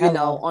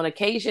 On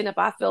occasion, if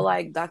I feel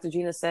like Dr.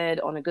 Gina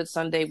said on a good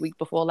Sunday week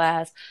before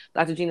last,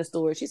 Dr. Gina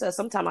Stewart, she said,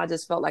 sometimes I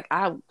just felt like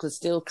I could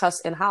still cuss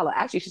and holler.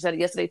 Actually, she said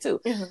it yesterday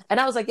too. And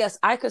I was like, yes,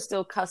 I could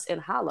still cuss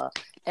and holler.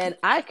 And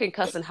I can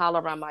cuss and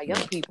holler around my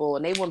young people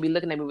and they won't be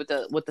looking at me with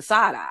the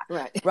side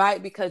eye.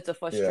 Right? Because the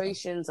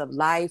frustrations of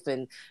life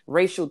and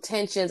racial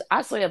tensions,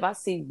 I swear if I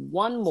see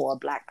one more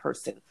Black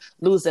person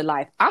lose their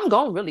life, I'm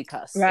going to really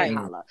cuss and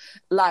holler.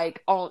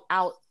 Like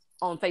out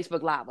on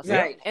Facebook Live or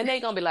something. And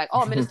they gonna be like,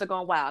 oh, Minister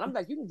gone wild. I'm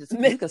like, you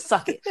can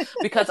suck it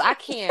because I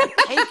can't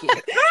take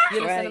it. You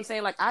know what I'm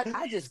saying? Like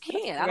I just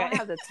can't. I don't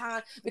have the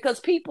time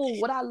because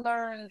what I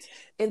learned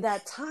in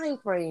that time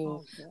frame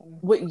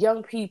with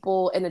young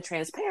people and the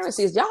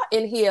transparency is y'all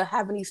in here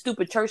having these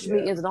stupid church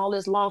meetings and all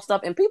this long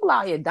stuff and people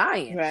out here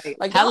dying.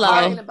 Like y'all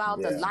talking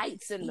about the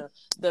lights and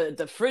the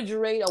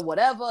refrigerator or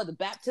whatever, the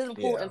baptism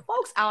pool and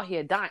folks out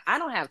here dying. I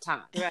don't have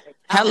time.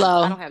 I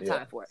don't have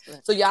time for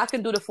it. So y'all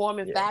can do the form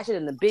and fashion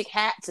and the big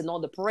hats and all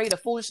the parade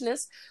of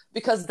foolishness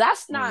because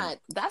that's not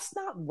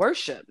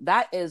worship.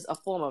 That is a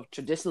form of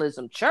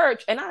traditionalism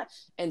church. And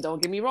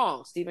don't get me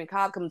wrong, Stephen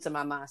Cobb comes to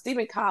my mind.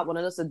 Stephen Cobb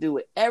wanted us to do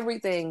with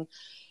everything.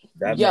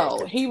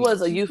 He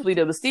was a youth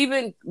leader, but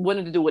Stephen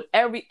wanted to do with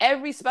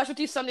every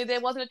specialty Sunday there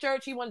was in the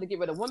church. He wanted to get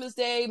rid of Women's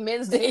Day,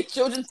 Men's Day,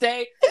 Children's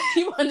Day.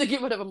 He wanted to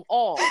get rid of them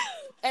all.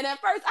 And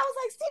at first, I was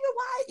like,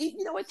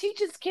 Stephen, why? It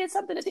teaches kids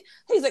something.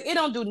 He's like, it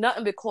don't do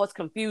nothing but cause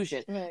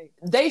confusion.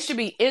 They should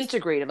be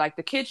integrated. Like,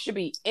 the kids should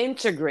be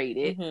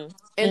integrated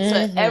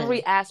into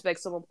every aspect.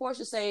 So when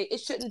Portia say, it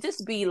shouldn't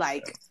just be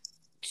like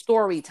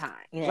story time,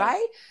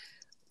 right?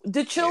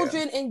 The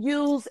children and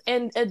youth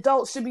and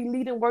adults should be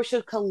leading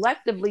worship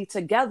collectively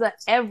together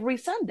every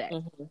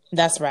Sunday.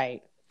 That's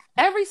right.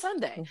 Every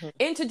Sunday.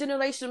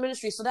 Intergenerational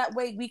ministry. So that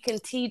way we can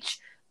teach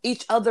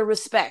each other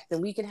respect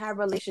and we can have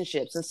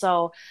relationships. And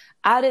so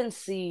I didn't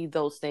see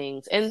those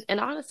things. And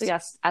honestly,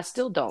 I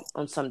still don't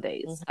on some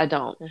days. I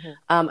don't.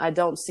 I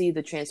don't see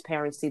the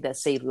transparency that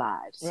saved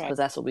lives because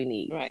that's what we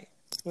need.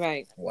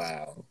 Right.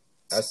 Wow.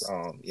 That's,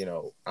 I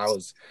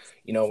was,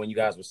 when you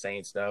guys were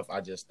saying stuff,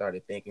 I just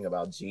started thinking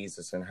about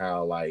Jesus and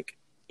how, like,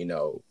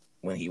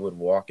 when he would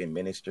walk in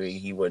ministry,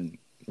 he wouldn't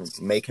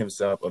make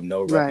himself of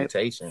no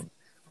reputation.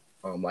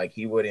 Like,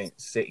 he wouldn't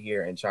sit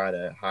here and try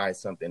to hide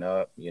something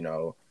up,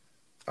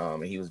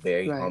 and he was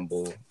very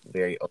humble,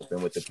 very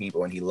open with the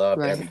people, and he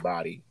loved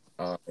everybody.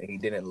 And he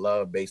didn't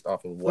love based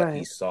off of what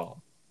he saw,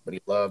 but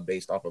he loved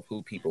based off of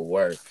who people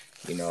were,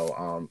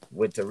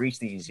 to reach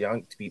these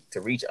young people,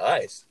 to reach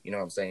us, you know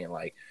what I'm saying?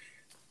 Like,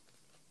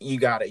 you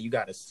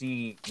gotta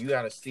see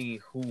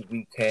who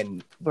we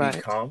can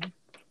become.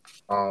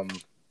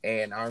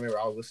 And I remember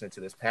I was listening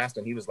to this pastor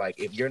and he was like,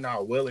 if you're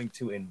not willing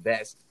to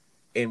invest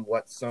in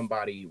what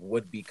somebody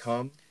would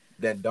become,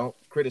 then don't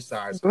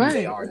criticize who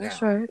they are now.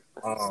 That's right.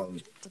 I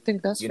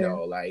think that's fair.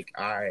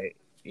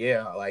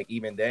 Like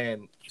even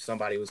then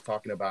somebody was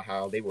talking about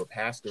how they were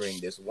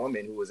pastoring this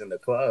woman who was in the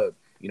club,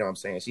 you know what I'm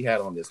saying? She had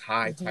on this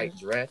high tight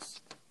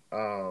dress.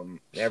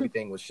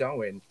 Everything was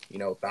showing,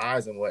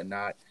 thighs and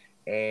whatnot.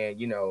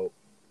 And,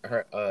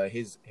 her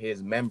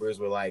his members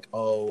were like,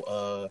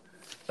 a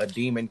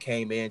demon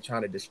came in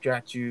trying to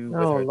distrakt you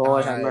with her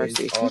Lord, thighs, have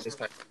mercy. all this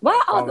type of Why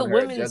are the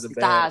women's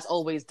thighs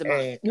always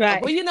demonic?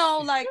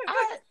 Well, like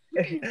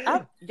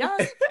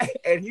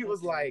and he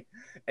was like,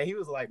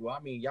 well, I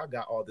mean, y'all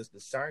got all this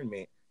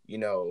discernment.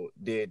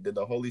 Did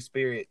the Holy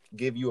Spirit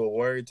give you a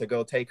word to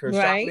go take her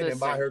shopping and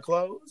buy her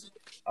clothes?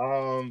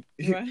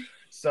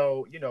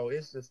 So,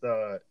 it's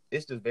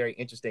just very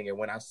interesting. And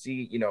when I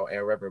see,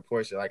 and Reverend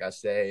Portia, like I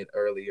said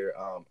earlier,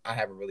 I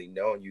haven't really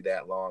known you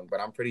that long,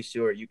 but I'm pretty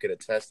sure you could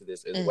attest to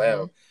this as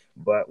well.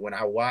 But when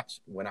I watch,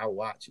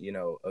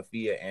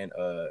 Afia and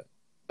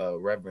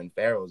Reverend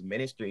Farrell's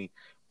ministry,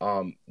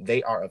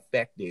 they are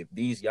effective.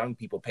 These young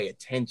people pay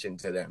attention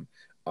to them.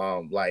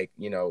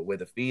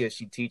 With Afia,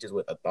 she teaches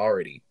with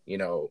authority,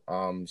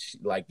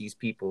 like these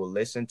people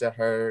listen to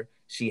her.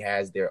 She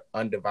has their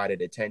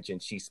undivided attention.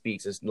 She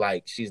speaks. It's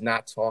like she's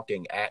not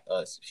talking at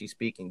us. She's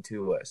speaking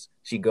to us.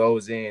 She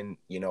goes in,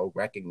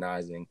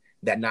 recognizing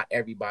that not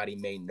everybody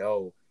may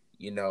know,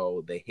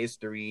 the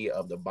history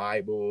of the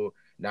Bible.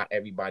 Not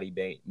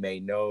everybody may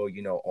know,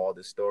 all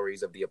the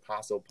stories of the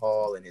Apostle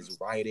Paul and his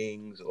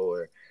writings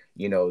or,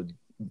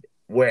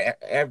 where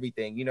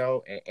everything,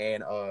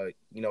 and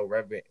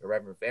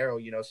Reverend Farrell,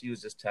 she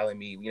was just telling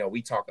me,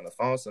 we talk on the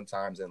phone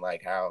sometimes, and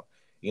like how,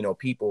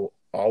 people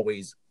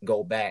always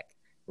go back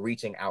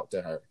reaching out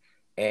to her.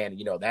 And,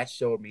 that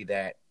showed me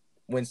that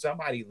when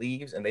somebody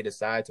leaves and they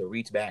decide to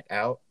reach back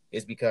out,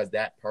 it's because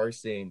that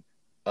person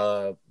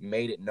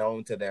made it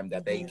known to them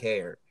that they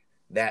cared,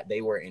 that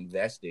they were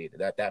invested,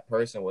 that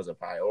person was a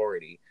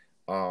priority.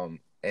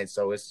 And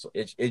so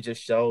it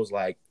just shows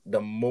like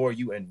the more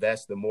you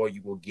invest, the more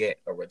you will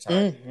get a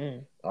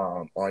return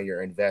on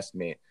your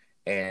investment.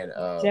 And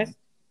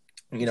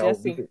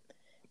Jesse,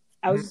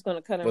 I was just going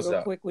to cut in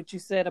real quick what you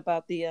said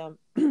about the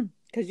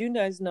because you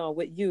guys know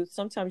with youth,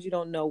 sometimes you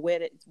don't know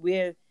where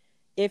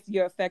if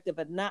you're effective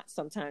or not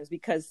sometimes,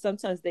 because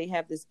sometimes they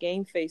have this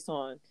game face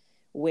on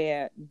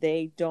where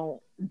they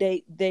won't,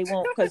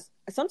 because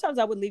sometimes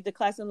I would leave the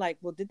class and like,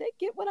 well, did they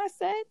get what I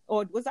said?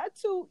 Or was I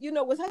too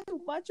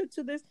much or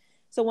to this?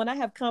 So when I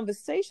have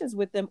conversations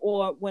with them,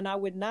 or when I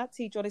would not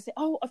teach, or they say,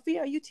 oh, Afia,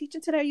 are you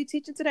teaching today? Are you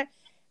teaching today?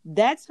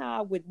 That's how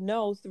I would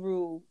know,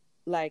 through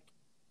like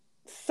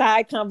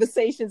side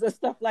conversations or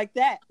stuff like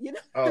that,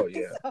 Oh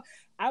yeah. So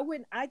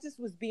I just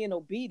was being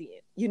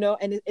obedient,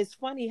 and it's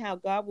funny how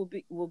God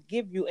will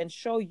give you and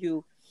show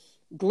you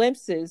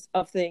glimpses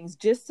of things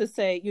just to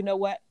say, you know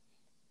what,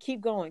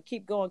 keep going.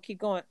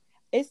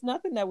 It's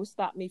nothing that would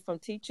stop me from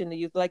teaching the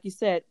youth. Like you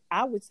said,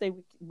 I would stay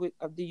with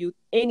the youth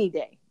any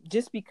day,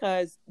 just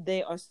because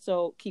they are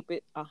so, keep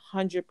it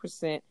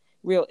 100%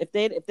 real. If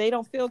they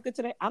don't feel good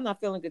today, I'm not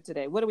feeling good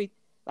today. What do we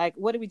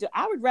do?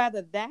 I would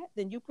rather that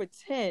than you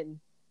pretend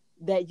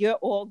that you're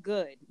all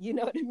good. You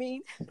know what I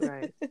mean?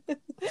 Right.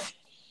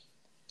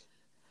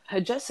 I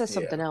just said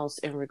something else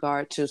in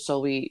regard to,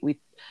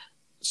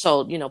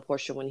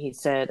 Portia, when he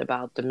said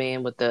about the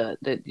man with the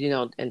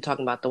and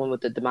talking about the one with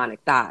the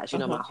demonic thighs,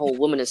 my whole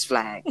womanist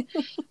flag,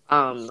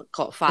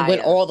 called fire.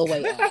 Went all the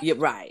way up. Yeah,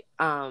 right.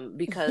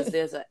 Because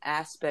there's an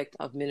aspect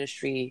of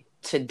ministry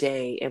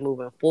today and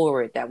moving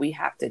forward that we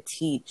have to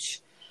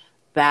teach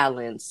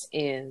balance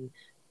in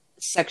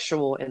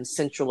sexual and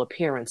sensual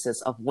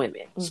appearances of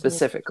women,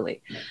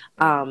 specifically.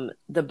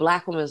 The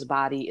Black woman's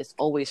body is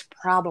always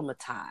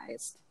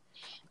problematized,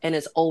 and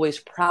is always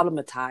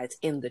problematized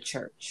in the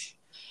church.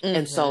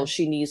 And so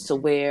she needs to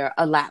wear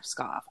a lap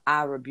scarf.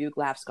 I rebuke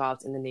lap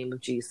scarves in the name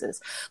of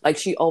Jesus. Like,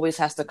 she always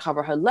has to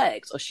cover her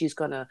legs, or she's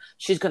gonna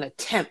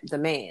tempt the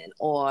man,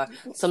 or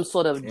some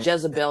sort of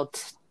Jezebel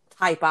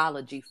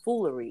typology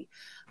foolery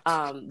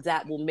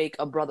that will make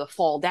a brother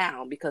fall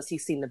down because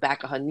he's seen the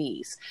back of her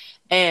knees.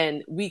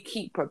 And we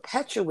keep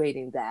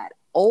perpetuating that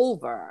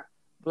over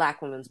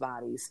Black women's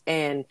bodies,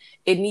 and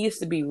it needs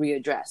to be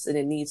readdressed, and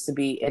it needs to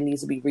be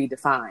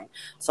redefined.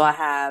 So I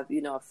have,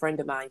 a friend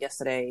of mine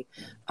yesterday,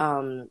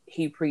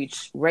 he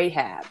preached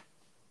Rahab,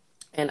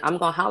 and I'm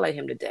going to highlight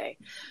him today,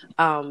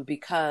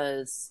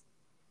 because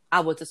I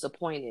was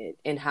disappointed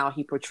in how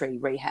he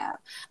portrayed Rahab.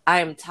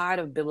 I am tired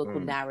of biblical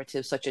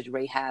narratives such as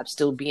Rahab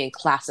still being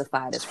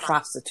classified as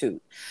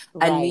prostitute.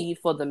 Right. I need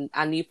for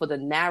the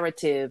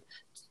narrative,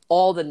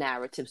 all the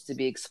narratives, to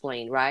be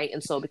explained, right?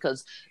 And so,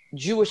 because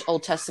Jewish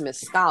Old Testament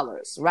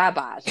scholars,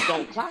 rabbis,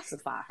 don't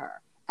classify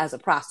her as a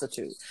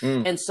prostitute.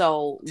 And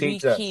so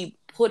keep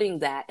putting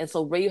that. And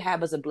so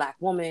Rahab is a Black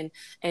woman,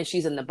 and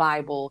she's in the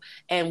Bible,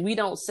 and we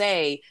don't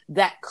say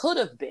that could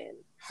have been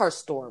her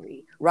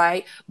story,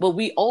 right? But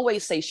we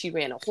always say she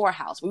ran a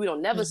whorehouse, but we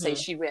don't never say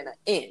she ran an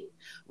inn,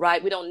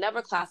 right? We don't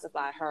never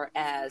classify her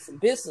as a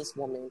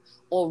businesswoman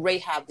or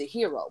Rahab the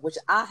hero, which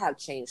I have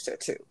changed her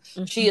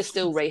to. She is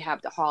still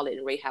Rahab the harlot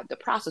and Rahab the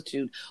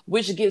prostitute,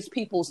 which gives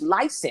people's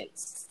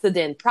license to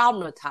then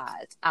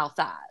problematize our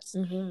thighs.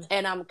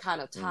 And I'm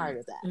kind of tired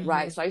of that,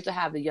 right? So I used to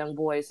have the young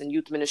boys in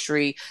youth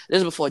ministry, this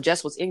is before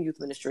Jess was in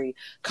youth ministry,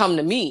 come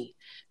to me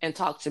and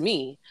talk to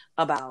me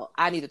about,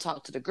 I need to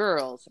talk to the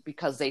girls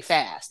because they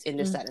fast and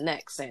this, that, and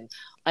next.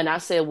 And I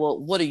said, well,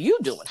 what are you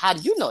doing? How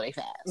do you know they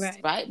fast?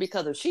 Right?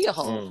 Because if she a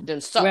hoe,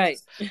 then so. Right.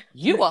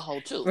 You a hoe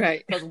too.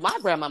 Right. Because my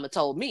grandmama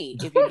told me,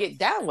 if you get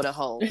down with a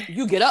hoe,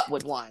 you get up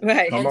with one.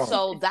 Right. And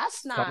so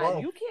that's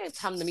not, you can't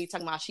come to me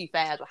talking about she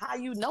fast, or how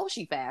you know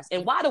she fast.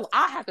 And why do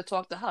I have to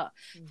talk to her?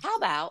 How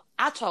about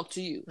I talk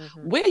to you?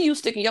 Where are you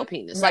sticking your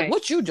penis? Right. Like,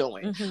 what you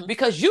doing?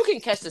 Because you can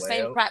catch the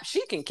same crap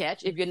she can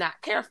catch if you're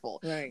not careful.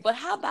 Right. But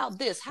how about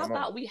this? How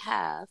about we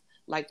have,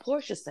 like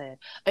Portia said,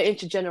 an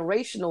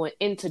intergenerational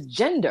and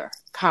intergender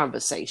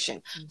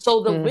conversation,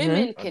 so the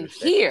women can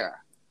hear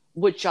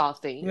what y'all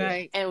think,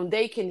 right? And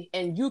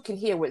you can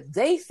hear what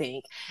they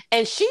think.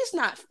 And she's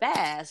not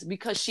fast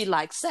because she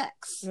likes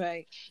sex,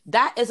 right?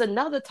 That is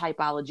another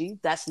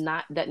typology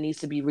that needs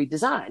to be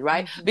redesigned,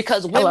 right?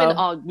 Because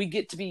women we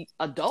get to be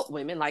adult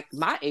women like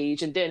my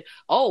age, and then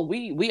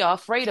we are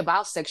afraid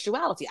about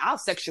sexuality. Our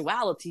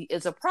sexuality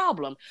is a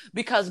problem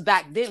because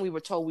back then we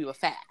were told we were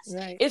fast.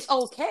 Right. It's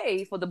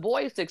okay for the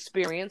boys to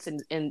experience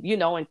and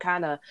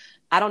kind of,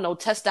 I don't know,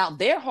 test out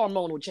their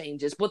hormonal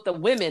changes, but the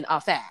women are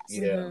fast.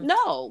 Yeah.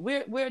 No,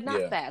 we're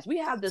not fast. We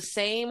have the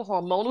same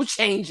hormonal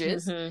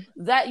changes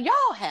that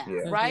y'all have,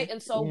 right?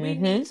 And so we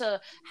need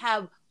to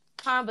have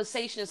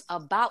conversations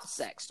about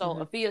sex. So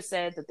Afia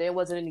said that there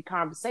wasn't any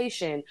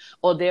conversation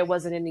or there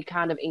wasn't any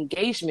kind of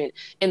engagement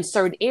in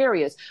certain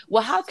areas.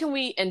 Well, how can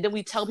we, and then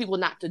we tell people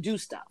not to do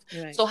stuff.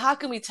 Right. So how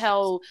can we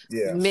tell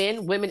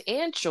men, women,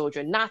 and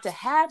children not to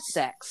have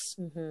sex?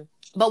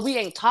 But we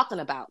ain't talking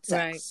about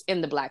sex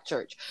in the Black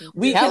church.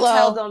 We can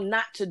tell them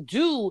not to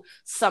do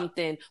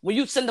something. When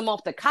you send them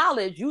off to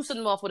college, you send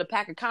them off with a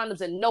pack of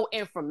condoms and no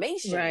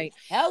information. Right.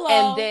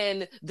 And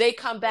then they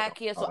come back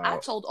here. So I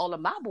told all of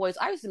my boys,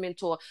 I used to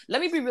mentor,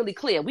 let me be really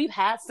clear. We've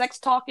had sex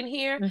talk in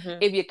here.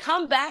 If you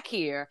come back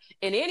here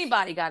and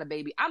anybody got a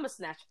baby, I'm going to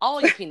snatch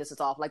all your penises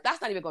off. Like,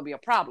 that's not even going to be a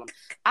problem.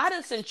 I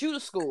done sent you to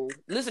school.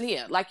 Listen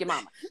here, like your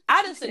mama.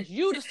 I done sent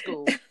you to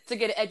school to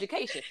get an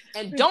education.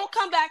 And don't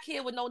come back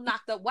here with no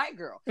knocked up white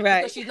girl. Right.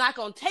 Because she's not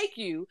going to take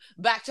you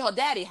back to her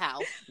daddy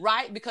house,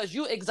 right? Because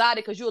you're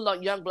exotic, because you're a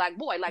young Black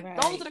boy. Like,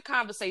 those are the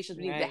conversations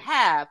we need to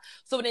have.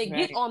 So when they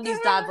get on these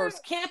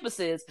diverse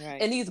campuses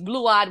and these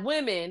blue-eyed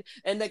women,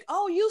 and like,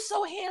 oh, you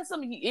so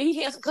handsome.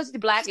 He handsome because he's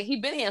Black, and he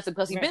been handsome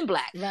because he been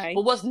Black. Right.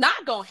 But what's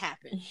not going to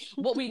happen,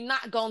 what we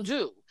not going to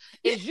do,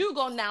 is you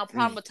going to now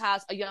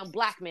problematize a young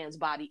Black man's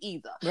body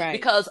either. Right.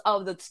 Because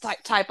of the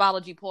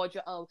typology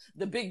portrait of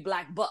the big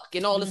Black buck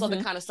and all this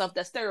other kind of stuff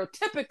that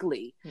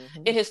stereotypically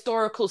in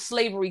historical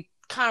slavery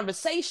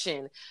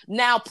conversation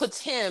now puts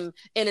him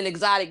in an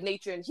exotic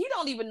nature, and he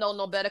don't even know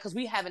no better because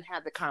we haven't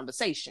had the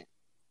conversation.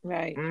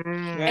 Right.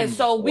 And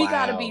so we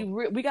gotta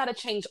we gotta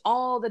change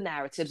all the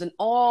narratives and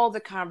all the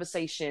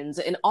conversations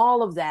and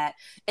all of that,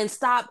 and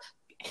stop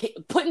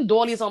putting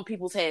doilies on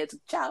people's heads.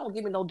 Child, don't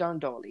give me no darn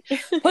doily.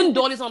 Putting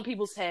doilies on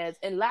people's heads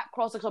and lap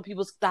crossing on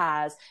people's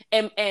thighs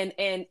and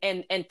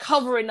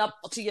covering up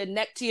to your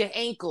neck to your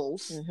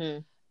ankles.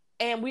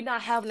 And we're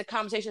not having a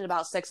conversation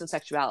about sex and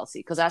sexuality,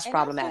 because that's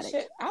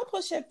problematic. I'll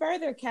push it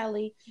further,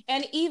 Kelly.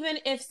 And even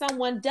if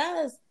someone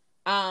does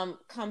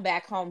come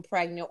back home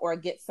pregnant or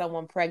get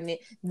someone pregnant,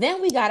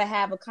 then we got to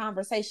have a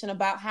conversation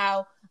about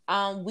how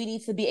we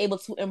need to be able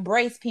to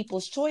embrace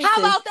people's choices. How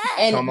about that?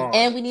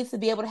 And we need to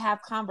be able to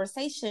have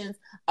conversations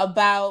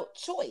about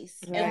choice.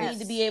 Yes. And we need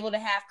to be able to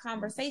have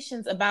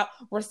conversations about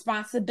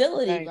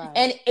responsibility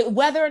and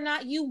whether or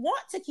not you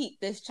want to keep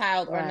this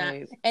child or not.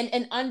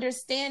 And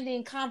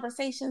understanding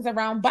conversations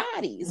around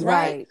bodies,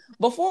 right?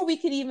 Before we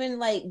could even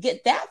like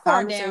get that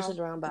far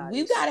down,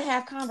 we've got to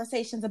have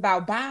conversations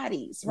about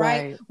bodies,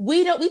 right?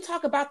 We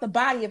talk about the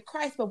body of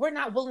Christ, but we're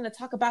not willing to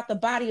talk about the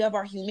body of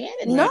our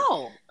humanity.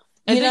 No.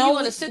 And then you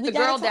want to sit the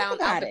girl down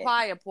at the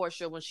choir,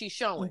 Portia, when she's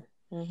showing.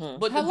 But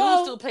the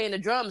dude's still playing the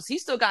drums. He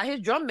still got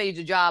his drum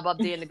major job up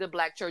there in the good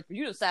Black church. But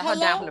you just sat her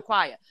down from the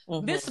choir.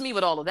 Miss me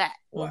with all of that.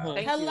 Wow.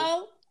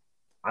 Hello?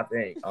 I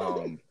think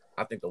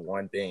the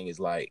one thing is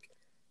like,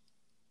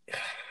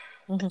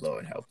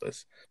 Lord help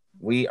us.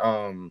 We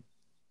I've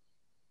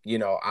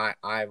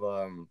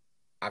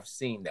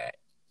seen that.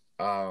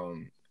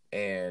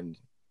 And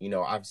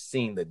I've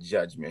seen the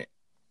judgment.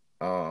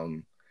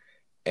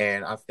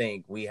 And I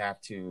think we have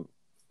to,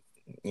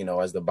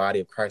 as the body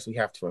of Christ, we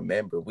have to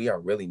remember we are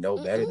really no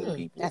better than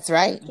people. That's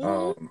right.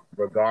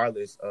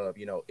 Regardless of,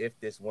 if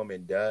this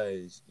woman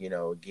does,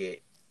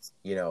 get,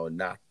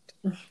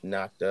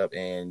 knocked up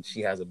and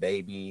she has a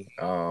baby,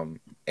 and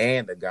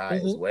the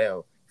guy as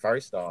well.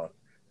 First off,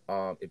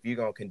 if you're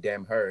going to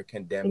condemn her,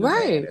 condemn the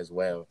man as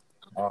well.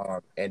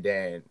 And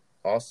then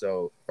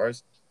also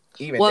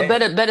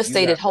better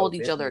stated, hold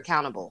each other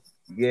accountable.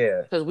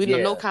 Yeah, because we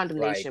know no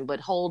condemnation,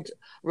 but hold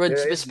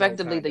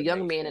respectively the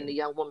young man and the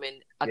young woman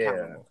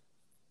accountable.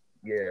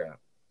 Yeah,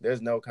 there's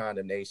no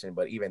condemnation,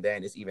 but even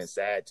then, it's even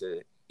sad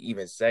to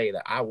even say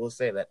that. I will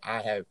say that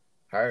I have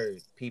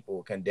heard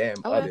people condemn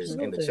others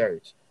in the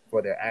church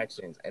for their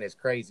actions, and it's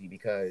crazy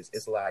because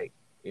it's like,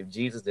 if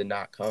Jesus did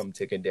not come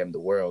to condemn the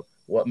world,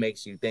 what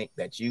makes you think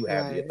that you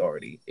have the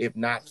authority? If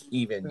not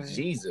even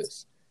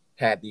Jesus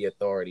had the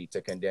authority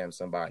to condemn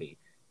somebody,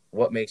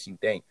 what makes you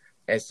think?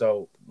 And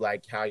so,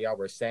 like how y'all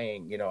were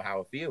saying,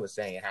 how Afia was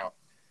saying, how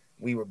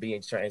we were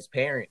being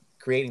transparent,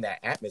 creating that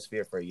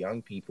atmosphere for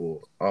young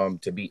people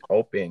to be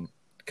open,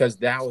 because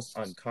that was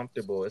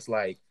uncomfortable. It's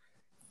like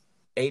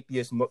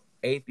atheists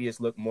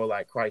look more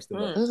like Christ than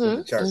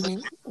the church.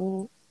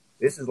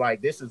 This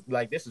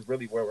is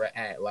really where we're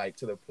at, like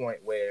to the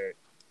point where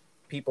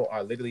people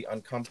are literally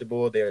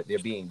uncomfortable. They're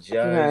being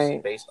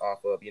judged based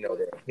off of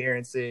their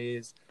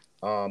appearances.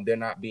 They're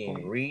not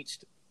being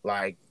reached.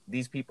 Like,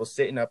 these people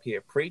sitting up here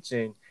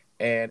preaching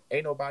and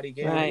ain't nobody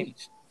getting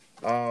reached.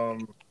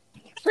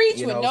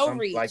 Preach with no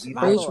reach.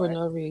 Preach with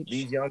no reach.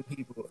 These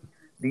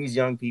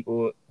young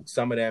people,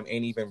 some of them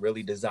ain't even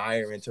really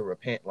desiring to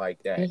repent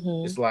like that.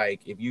 It's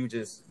like, if you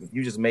just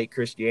make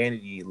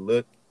Christianity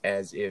look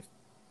as if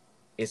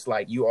it's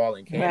like you all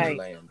in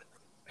Candyland,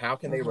 how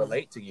can they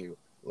relate to you?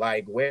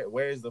 Like,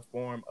 where's the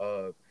form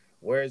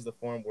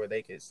where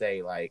they could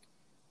say, like,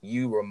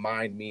 you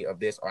remind me of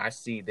this, or I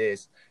see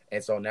this,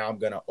 and so now I'm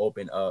gonna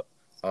open up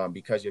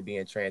because you're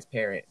being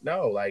transparent.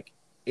 No, like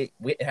it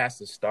has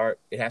to start.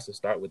 It has to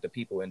start with the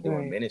people in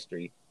doing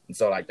ministry, And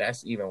so like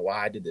that's even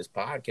why I did this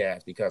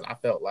podcast, because I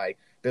felt like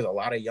there's a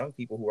lot of young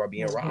people who are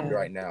being robbed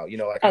right now. You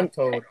know, like I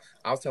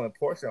was telling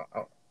Portia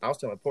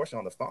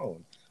on the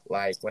phone,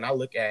 like when I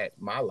look at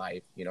my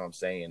life, you know what I'm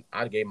saying,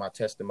 I gave my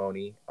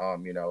testimony.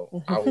 You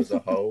know, I was a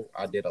hoe.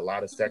 I did a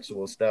lot of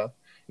sexual stuff,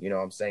 you know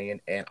what I'm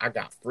saying, and I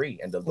got free,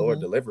 and the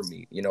Lord delivered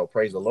me, you know,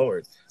 praise the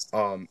Lord.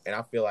 And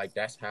I feel like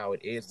that's how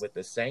it is with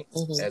the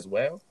saints as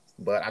well.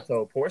 But I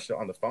told Portia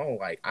on the phone,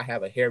 like, I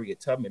have a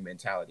Harriet Tubman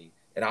mentality.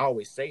 And I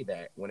always say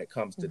that when it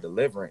comes to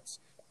deliverance,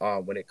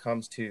 when it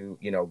comes to,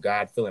 you know,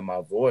 God filling my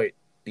void,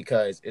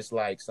 because it's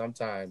like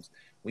sometimes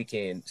we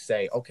can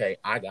say, okay,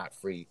 I got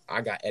free,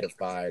 I got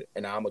edified,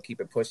 and I'm gonna keep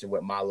it pushing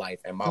with my life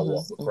and my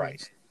walk with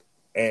Christ.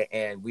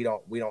 And we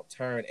don't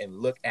turn and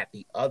look at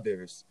the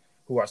others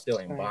who are still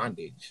in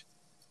bondage.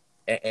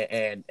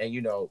 And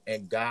you know,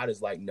 and God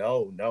is like,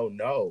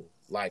 no.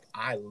 Like,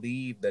 I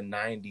leave the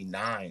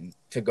 99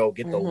 to go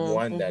get the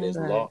one that is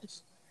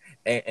lost.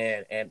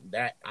 And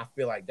that, I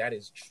feel like that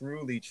is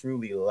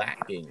truly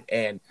lacking.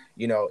 And,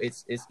 you know,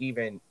 it's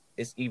even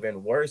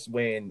worse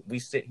when we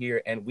sit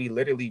here and we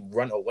literally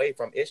run away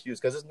from issues,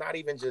 because it's not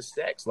even just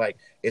sex. Like,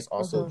 it's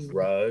also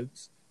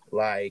drugs.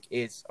 Like,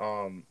 it's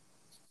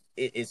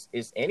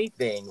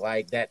anything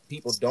like that.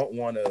 People just don't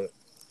want to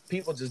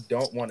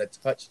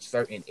touch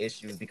certain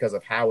issues because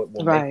of how it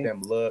will make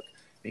them look,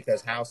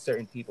 because how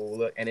certain people will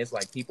look. And it's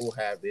like people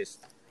have this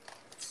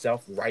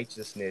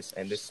self-righteousness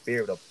and this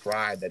spirit of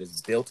pride that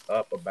is built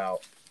up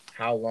about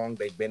how long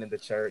they've been in the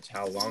church,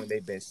 how long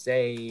they've been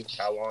saved,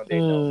 how long they've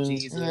known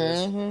Jesus.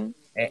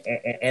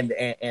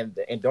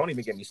 And don't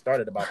even get me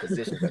started about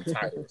positions and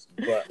titles.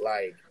 But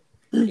like,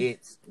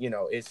 it's, you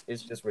know, it's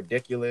just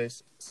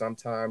ridiculous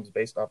sometimes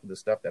based off of the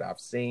stuff that I've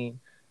seen.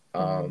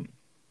 And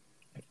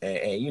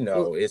you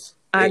know,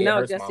 I know,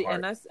 hurts Jesse, my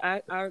heart.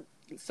 and I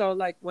so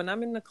like when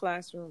I'm in the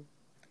classroom,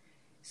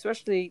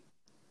 especially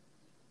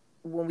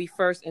when we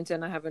first enter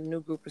and I have a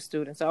new group of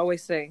students, I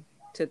always say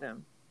to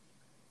them,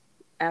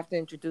 after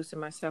introducing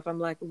myself, I'm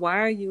like, why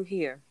are you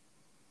here?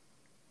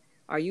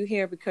 Are you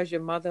here because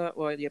your mother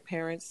or your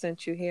parents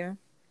sent you here?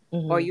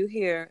 Or are you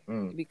here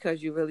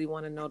because you really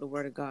want to know the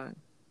word of God?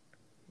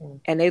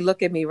 And they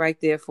look at me right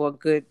there for a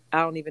good,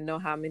 I don't even know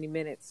how many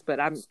minutes, but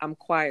I'm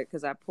quiet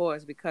because I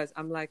pause, because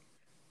I'm like,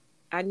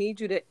 I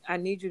need you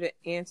to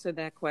answer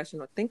that question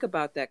or think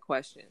about that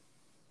question.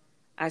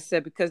 I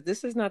said, because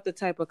this is not the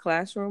type of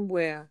classroom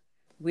where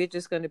we're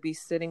just going to be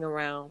sitting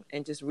around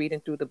and just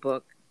reading through the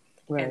book.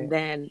 And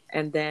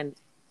then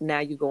now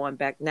you go on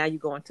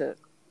to,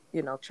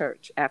 you know,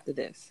 church after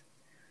this.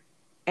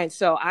 And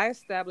so I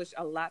established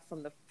a lot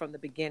from the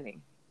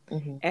beginning.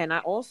 And I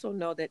also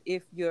know that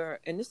if you're,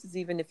 and this is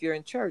even if you're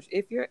in church,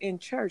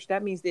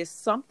 that means there's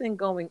something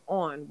going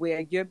on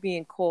where you're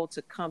being called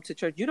to come to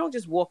church. You don't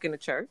just walk into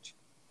church.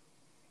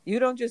 You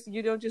don't just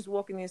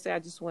walk in and say, I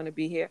just want to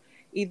be here.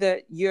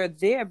 Either you're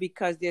there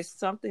because there's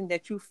something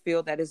that you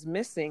feel that is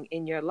missing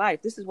in your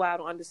life. This is why I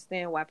don't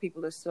understand why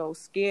people are so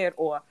scared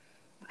or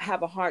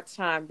have a hard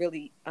time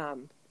really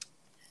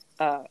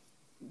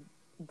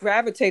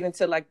gravitating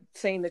to like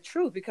saying the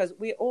truth, because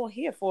we're all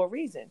here for a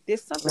reason.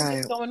 There's something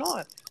that's going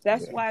on.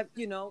 That's why,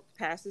 you know,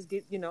 pastors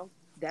get, you know,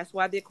 that's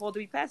why they're called to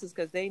be pastors,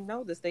 because they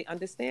know this, they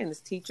understand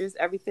this, teachers,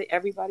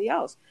 everybody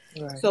else.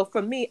 So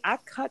for me, I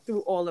cut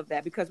through all of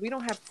that because we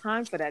don't have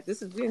time for that.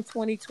 We're in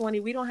 2020.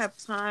 We don't have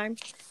time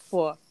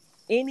for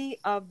any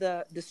of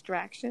the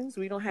distractions.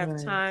 We don't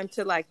have time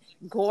to like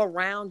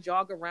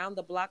jog around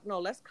the block. No,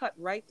 let's cut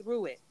right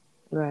through it.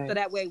 So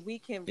that way we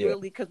can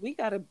really, because we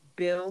got to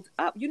build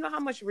up. You know how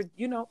much,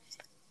 you know,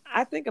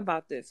 I think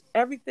about this.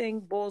 Everything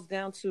boils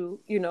down to,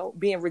 you know,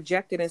 being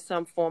rejected in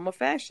some form or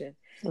fashion.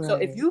 So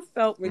if you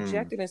felt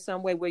rejected in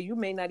some way where you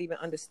may not even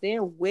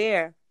understand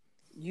where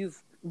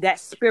that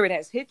spirit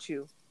has hit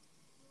you,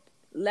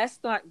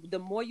 the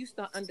more you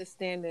start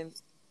understanding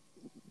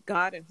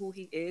God and who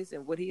he is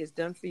and what he has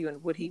done for you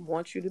and what he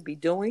wants you to be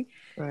doing,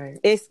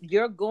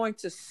 you're going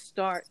to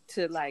start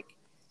to like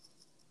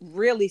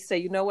really say,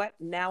 you know what?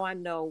 Now I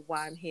know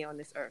why I'm here on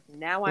this earth.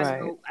 Now I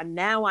know.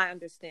 Now I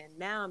understand.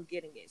 Now I'm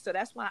getting it. So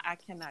that's why I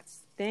cannot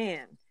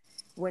stand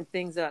when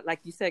things are like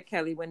you said,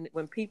 Kelly.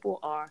 When people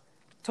are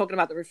talking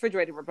about the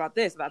refrigerator, about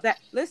this, about that.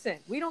 Listen,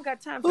 we don't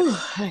got time for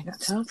that. I ain't got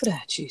time for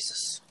that,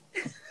 Jesus.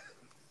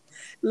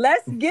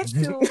 Let's get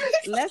to,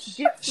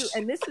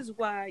 and this is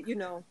why, you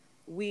know,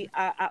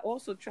 I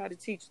also try to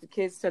teach the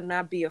kids to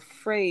not be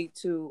afraid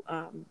to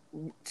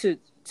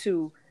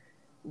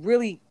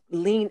really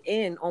lean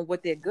in on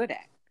what they're good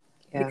at.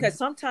 Because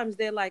sometimes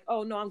they're like,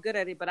 oh no, I'm good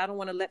at it, but I don't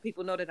want to let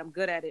people know that I'm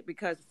good at it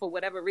because for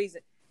whatever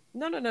reason.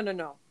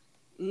 No.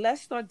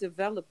 Let's start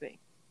developing.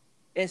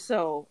 And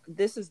so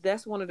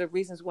that's one of the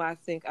reasons why I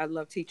think I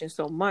love teaching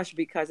so much,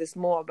 because it's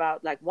more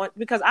about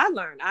because I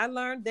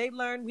learned, they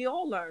learn, we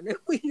all learn,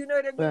 you know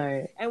what I mean?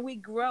 Right. And we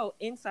grow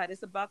inside.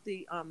 It's about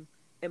the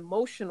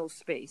emotional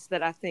space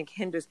that I think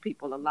hinders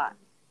people a lot.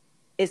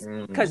 It's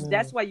because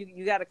that's why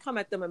you got to come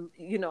at them,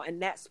 you know, in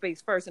that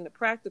space first, in the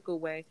practical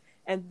way.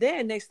 And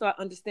then they start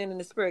understanding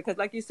the spirit. Because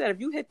like you said, if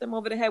you hit them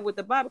over the head with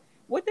the Bible,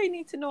 what they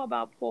need to know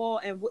about Paul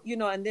and, you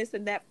know, and this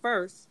and that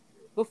first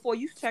before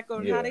you check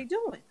on how they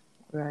doing.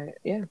 Right.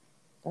 Yeah,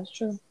 that's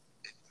true.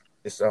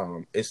 It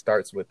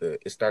starts with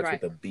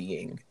the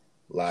being,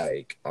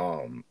 like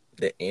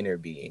the inner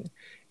being,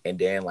 and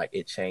then like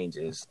it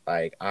changes.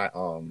 Like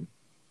you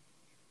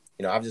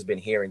know, I've just been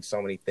hearing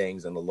so many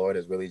things, and the Lord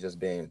has really just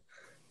been,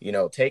 you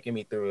know, taking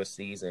me through a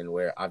season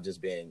where I've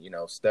just been, you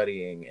know,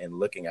 studying and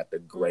looking at the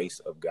grace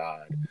of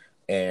God.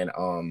 And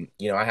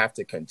you know, I have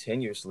to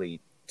continuously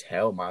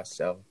tell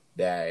myself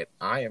that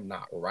I am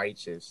not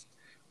righteous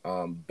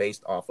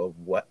based off of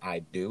what I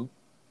do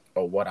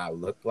or what I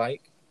look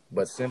like,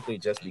 but simply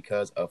just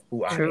because of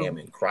who I am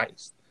in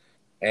Christ.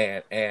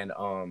 And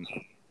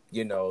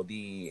you know,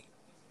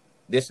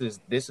 this is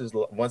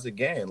once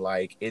again,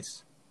 like,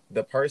 it's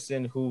the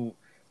person who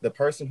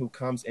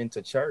comes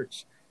into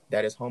church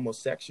that is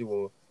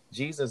homosexual.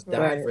 Jesus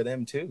died for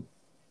them too.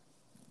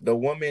 The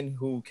woman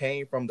who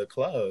came from the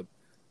club,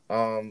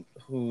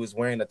 who's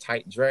wearing a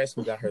tight dress,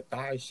 who got her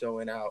thighs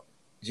showing out,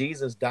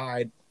 Jesus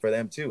died for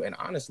them too. And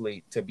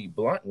honestly, to be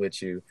blunt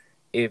with you,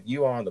 if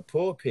you are on the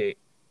pulpit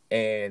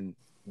and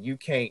you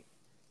can't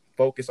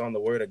focus on the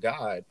word of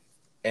God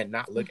and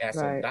not look at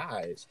some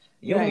thighs,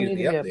 you don't need to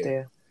be up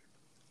there.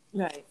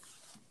 Right.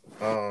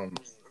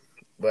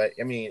 But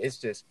I mean, it's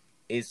just,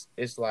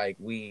 it's like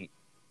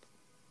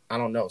I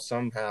don't know,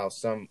 somehow,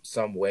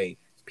 some way,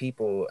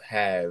 people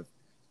have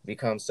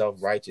become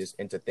self-righteous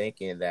into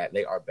thinking that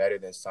they are better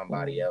than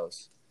somebody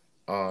else.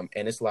 And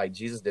it's like,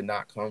 Jesus did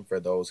not come for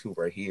those who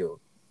were healed.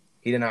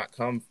 He did not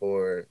come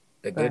for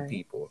the good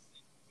people.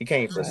 He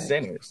came for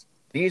sinners.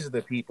 These are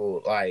the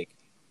people, like,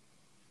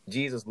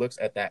 Jesus looks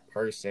at that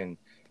person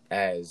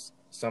as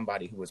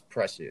somebody who is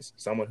precious,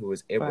 someone who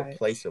is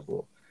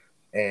irreplaceable.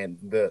 And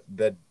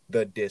the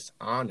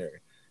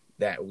dishonor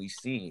that we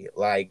see,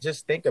 like,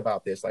 just think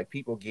about this. Like,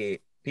 people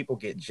get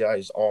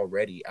judged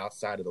already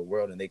outside of the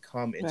world, and they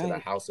come into the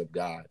house of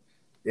God,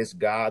 this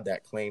God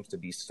that claims to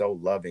be so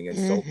loving and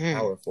so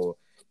powerful,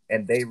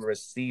 and they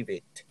receive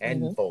it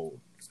tenfold.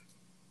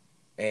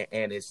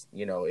 And it's,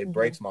 you know, it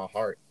breaks my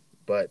heart.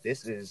 But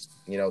this is,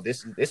 you know,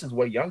 this is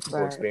what young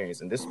people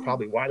experience, and this is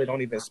probably why they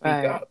don't even speak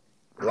up.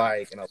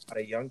 Like, and a lot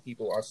of young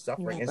people are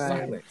suffering in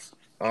silence.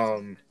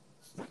 And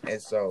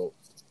so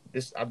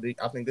I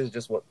think this is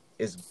just what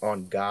is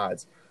on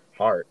God's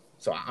heart.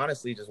 So I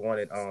honestly just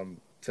wanted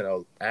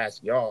to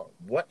ask y'all,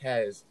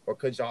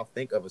 could y'all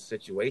think of a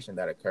situation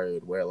that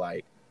occurred where,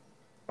 like,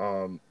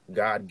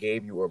 God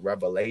gave you a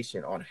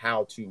revelation on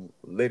how to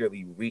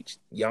literally reach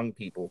young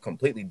people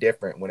completely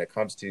different when it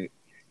comes to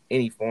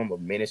any form of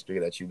ministry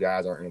that you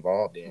guys are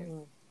involved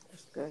in?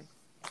 That's good.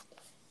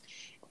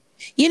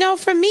 You know,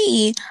 for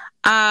me,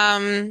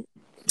 the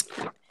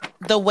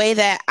way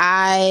that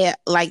I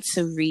like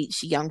to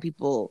reach young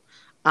people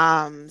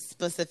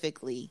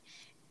specifically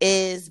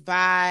is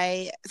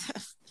by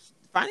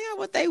finding out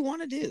what they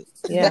want to do.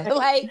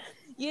 Like,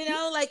 you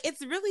know, like,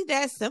 it's really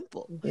that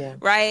simple.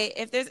 Right?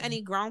 If there's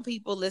any grown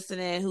people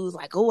listening who's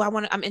like, oh,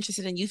 I'm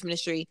interested in youth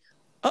ministry.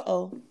 Did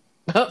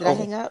I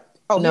hang up?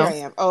 Oh, no. Here I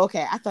am. Oh,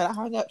 okay. I thought I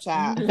hung up,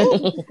 child.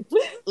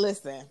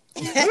 Listen,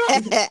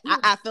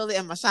 I feel it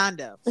in my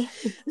shondo.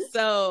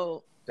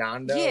 So,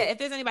 yeah, if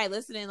there's anybody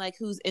listening, like,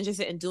 who's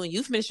interested in doing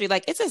youth ministry,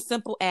 like, it's as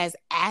simple as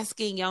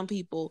asking young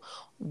people,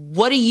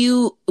 what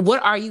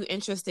are you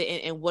interested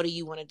in, and what do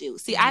you want to do?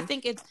 See, I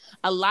think it's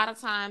a lot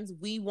of times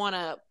we want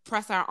to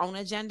press our own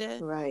agenda,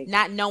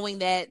 not knowing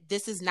that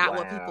this is not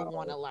what people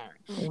want to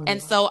learn.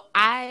 And so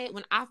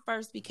when I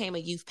first became a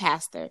youth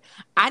pastor,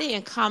 I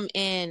didn't come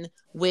in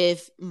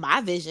with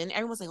my vision.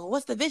 Everyone's like, well,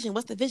 what's the vision?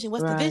 What's the vision?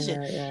 What's the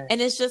vision?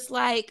 And it's just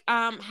like,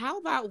 how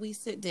about we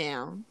sit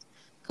down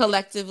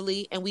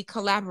collectively and we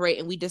collaborate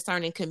and we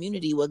discern in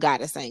community what God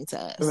is saying to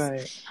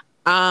us.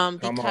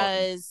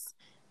 Because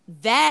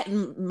that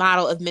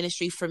model of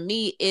ministry for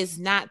me is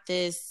not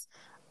this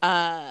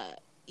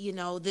you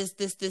know, this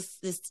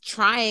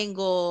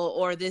triangle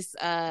or this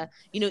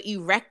you know,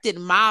 erected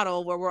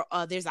model where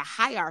there's a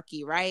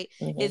hierarchy, right?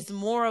 It's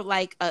more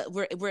like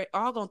we're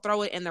all gonna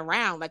throw it in the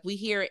round, like we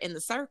hear it in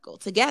the circle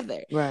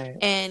together,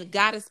 and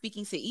God is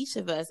speaking to each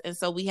of us, and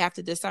so we have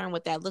to discern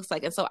what that looks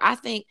like. And so I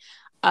think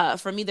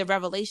for me, the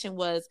revelation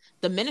was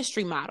the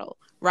ministry model,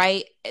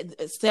 right?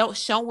 So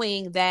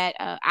showing that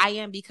I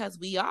am because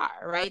we are,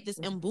 right? This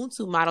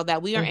Ubuntu model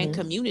that we are in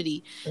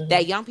community,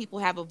 that young people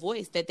have a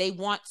voice, that they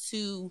want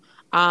to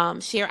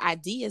share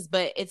ideas,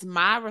 but it's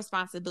my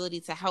responsibility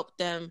to help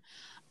them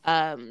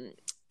to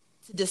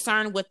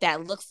discern what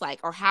that looks like,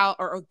 or how,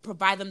 or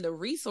provide them the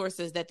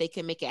resources that they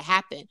can make it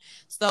happen.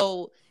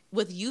 So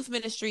with youth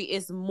ministry,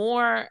 is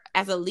more,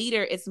 as a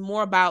leader, it's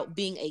more about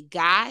being a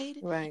guide,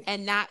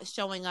 and not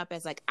showing up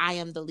as like, I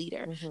am the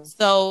leader.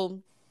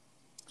 So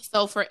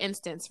for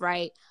instance,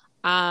 right,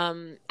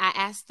 I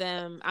asked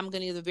them, I'm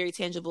going to use a very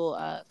tangible,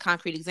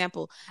 concrete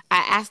example.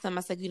 I asked them,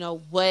 I said, you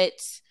know,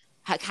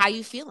 how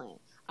you feeling?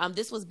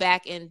 This was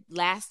back in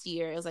last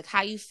year. It was like,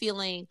 how you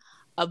feeling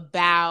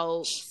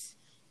about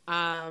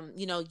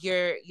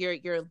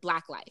your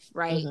Black life,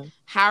 right?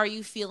 How are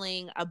you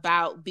feeling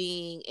about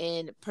being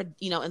in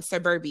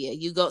suburbia?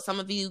 Some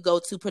of you go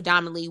to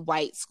predominantly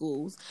white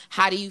schools.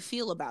 How do you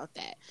feel about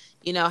that?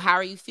 How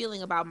are you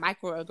feeling about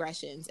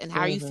microaggressions, and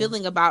how are you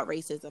feeling about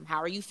racism? How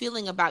are you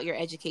feeling about your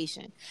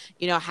education?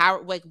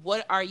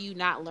 What are you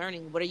not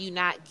learning? What are you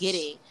not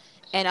getting?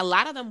 And a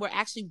lot of them were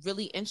actually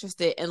really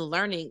interested in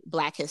learning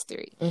Black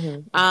history.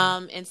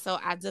 And so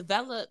I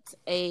developed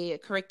a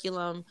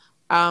curriculum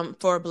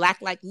for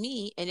Black Like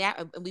Me, and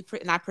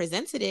I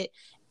presented it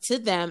to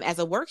them as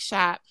a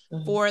workshop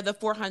for the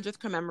 400th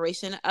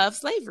commemoration of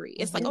slavery.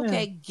 It's like,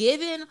 okay,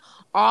 given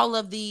all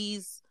of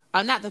these,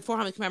 not the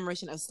 400th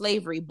commemoration of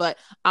slavery, but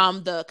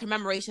the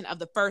commemoration of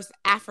the first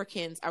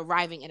Africans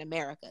arriving in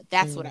America.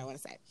 That's what I want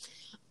to say.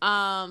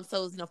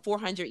 So it's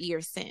 400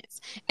 years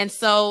since. And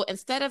so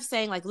instead of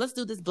saying like, let's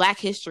do this Black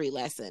history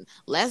lesson,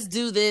 let's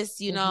do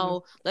this,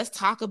 let's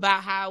talk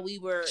about how we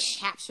were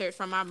captured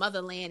from our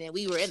motherland and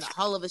we were in the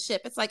hull of a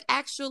ship. It's like,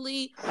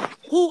 actually,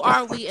 who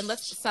are we? And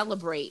let's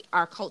celebrate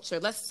our culture.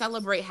 Let's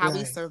celebrate how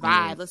we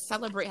survive. Let's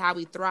celebrate how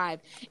we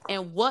thrive.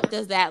 And what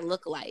does that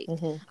look like?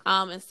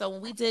 And so when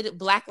we did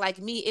Black Like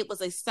Me, it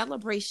was a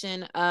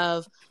celebration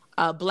of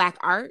Black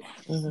art,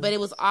 but it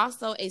was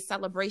also a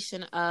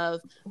celebration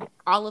of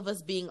all of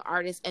us being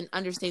artists and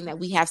understanding that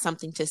we have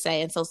something to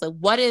say. And so it's like,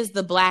 what is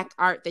the Black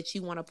art that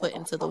you want to put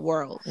into the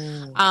world?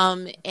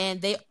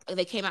 And they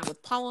came out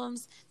with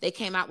poems, they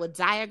came out with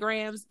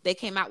diagrams, they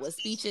came out with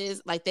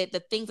speeches, like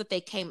the things that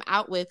they came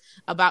out with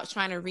about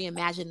trying to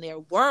reimagine their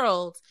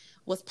world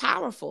was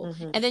powerful.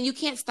 And then you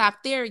can't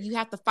stop there. You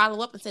have to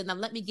follow up and say, now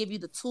let me give you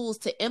the tools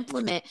to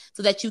implement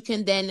so that you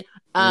can then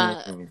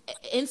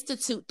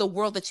institute the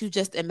world that you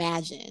just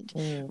imagined.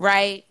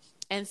 Right.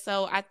 And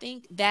so I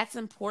think that's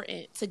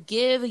important, to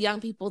give young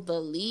people the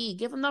lead,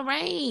 give them the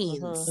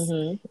reins,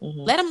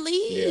 let them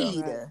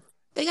lead.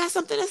 They got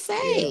something to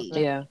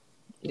say.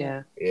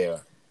 Yeah.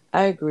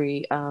 I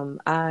agree.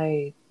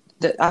 I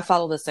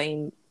follow the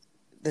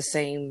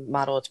same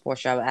model as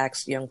Portia. I would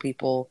ask young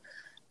people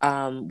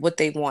what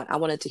they want. I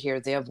wanted to hear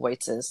their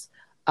voices.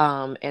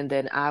 And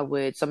then I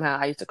used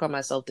to call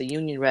myself the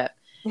union rep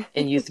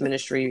in youth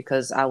ministry,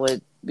 because I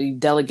would be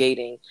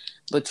delegating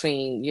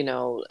between,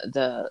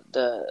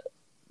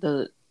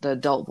 the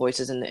adult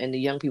voices and the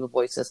young people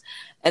voices.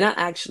 And I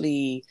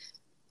actually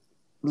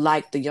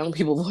liked the young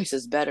people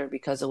voices better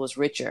because it was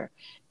richer.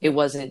 It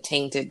wasn't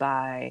tainted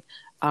by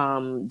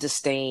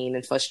disdain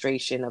and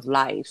frustration of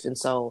life. And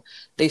so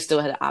they still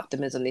had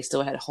optimism, they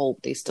still had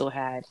hope, they still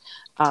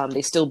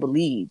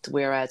believed.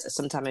 Whereas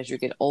sometimes as you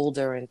get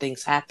older and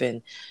things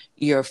happen,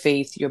 your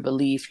faith, your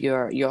belief,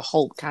 your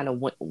hope kind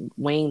of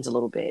wanes a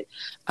little bit.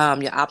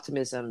 Your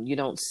optimism, you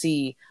don't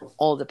see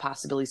all the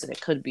possibilities that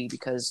it could be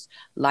because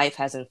life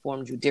has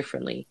informed you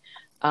differently.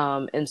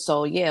 And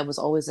so, it was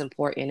always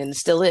important, and it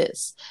still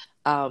is,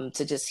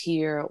 to just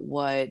hear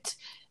what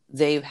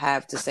they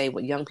have to say,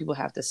 what young people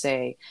have to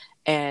say.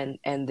 And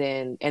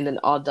then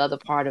all the other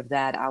part of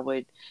that I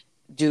would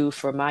do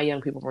for my young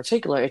people in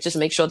particular is just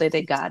make sure that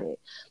they got it.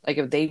 Like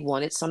if they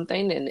wanted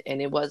something and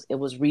it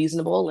was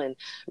reasonable, and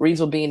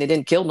reasonable being it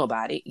didn't kill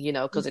nobody,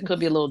 because it could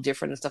be a little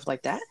different and stuff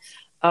like that,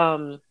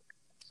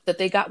 that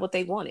they got what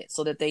they wanted,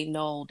 so that they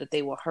know that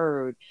they were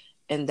heard,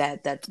 and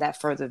that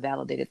further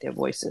validated their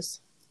voices.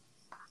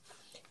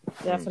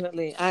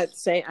 Definitely. I'd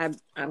say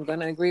I'm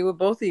going to agree with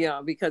both of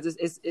y'all, because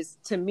it's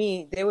to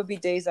me, there would be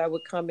days I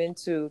would come in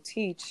to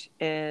teach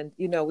and,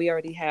 we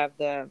already have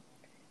the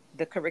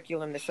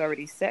curriculum that's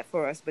already set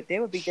for us, but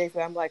there would be days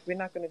where I'm like, we're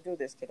not going to do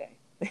this today.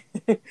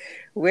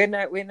 we're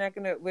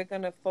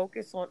going to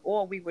focus on,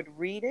 or we would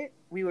read it.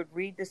 We would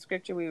read the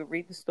scripture. We would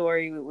read the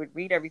story. We would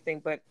read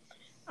everything, but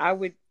I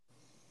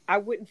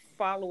wouldn't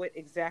follow it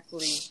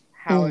exactly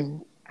how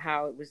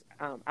it was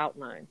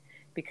outlined,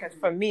 because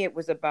for me, it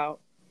was about,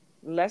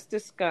 let's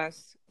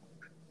discuss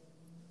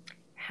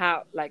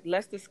how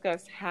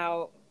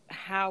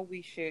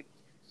we should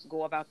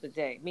go about the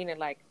day, meaning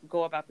like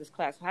go about this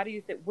class. How do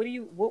you think,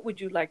 what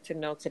would you like to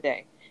know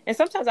today? And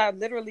sometimes I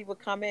literally would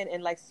come in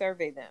and like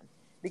survey them,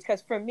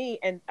 because for me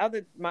and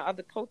my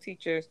other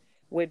co-teachers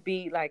would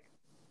be like,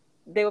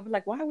 they would be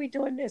like, why are we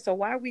doing this? Or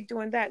why are we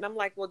doing that? And I'm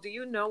like, well, do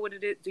you know what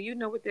it is? Do you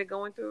know what they're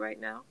going through right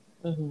now?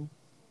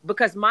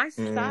 Because my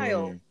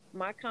style,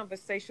 my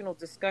conversational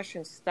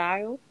discussion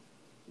style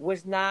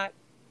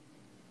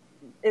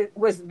it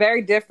was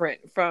very different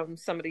from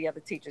some of the other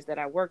teachers that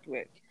I worked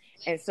with.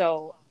 And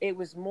so it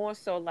was more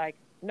so like,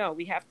 no,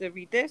 we have to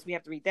read this, we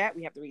have to read that,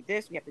 we have to read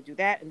this, we have to do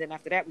that. And then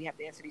after that, we have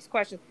to answer these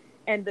questions.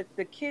 And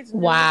the kids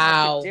knew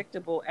how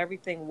predictable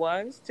everything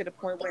was, to the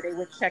point where they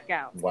would check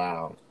out.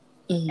 Wow.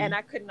 And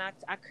I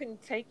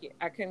couldn't take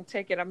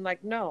it. I'm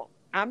like, no,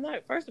 I'm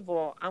not. First of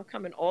all, I'm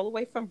coming all the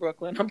way from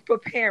Brooklyn. I'm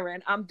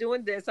preparing. I'm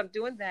doing this. I'm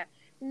doing that.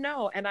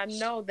 No. And I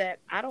know that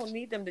I don't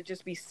need them to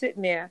just be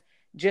sitting there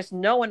just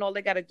knowing all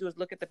they got to do is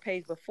look at the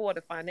page before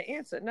to find the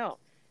answer. No,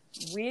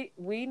 we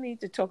need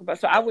to talk about.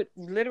 So I would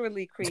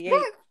literally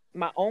create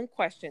my own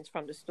questions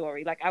from the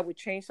story. Like I would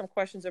change some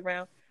questions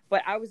around,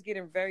 but I was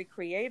getting very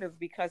creative,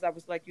 because I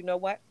was like, you know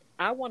what?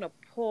 I want to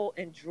pull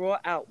and draw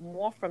out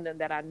more from them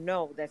that I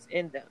know that's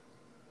in them,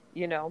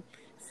 you know?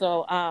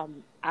 So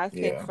I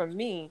think for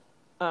me,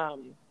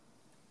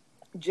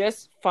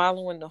 just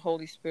following the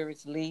Holy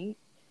Spirit's lead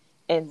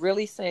and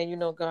really saying, you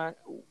know, God,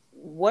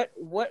 what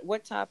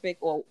topic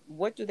or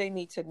what do they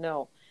need to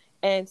know?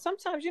 And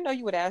sometimes, you know,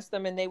 you would ask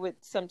them and they would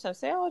sometimes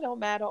say, oh, it don't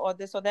matter, or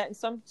this or that. And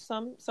some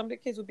of the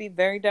kids would be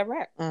very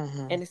direct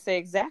and say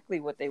exactly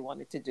what they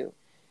wanted to do.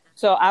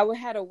 So I would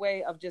had a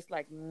way of just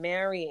like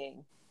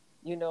marrying,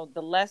 you know,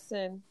 the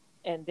lesson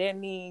and their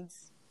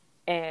needs,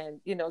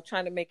 and, you know,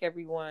 trying to make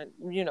everyone,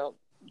 you know,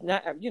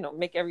 not, you know,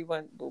 make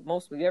everyone, well,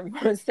 mostly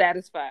everyone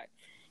satisfied.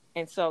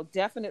 And so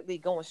definitely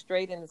going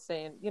straight in and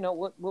saying, you know,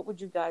 what would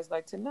you guys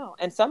like to know?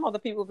 And some other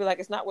people will be like,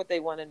 it's not what they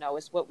want to know.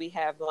 It's what we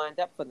have lined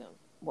up for them.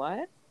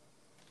 What?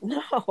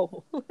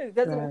 No, it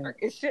doesn't work.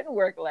 It shouldn't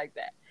work like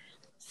that.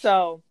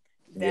 So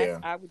that's,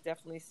 I would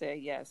definitely say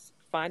yes.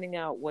 Finding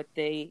out what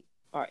they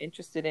are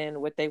interested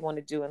in, what they want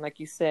to do. And like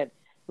you said,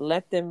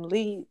 let them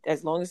lead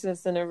as long as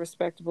it's in a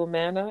respectable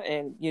manner.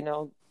 And, you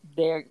know,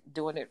 they're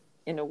doing it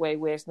in a way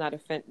where it's not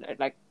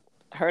like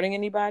hurting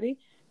anybody.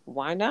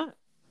 Why not?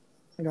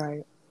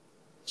 Right.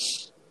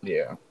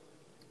 Yeah.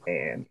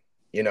 And,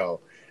 you know,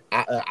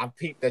 I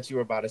peeped that you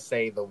were about to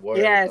say the word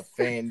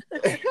offend.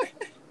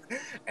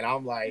 And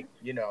I'm like,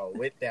 you know,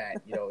 with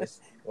that, you know, it's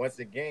once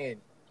again,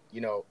 you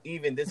know,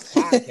 even this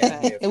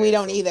podcast and we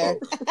don't either.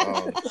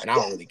 Folks, and I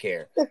don't really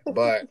care.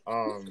 But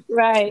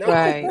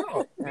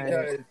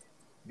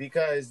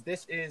because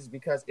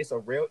it's a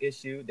real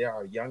issue. There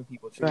are young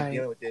people truly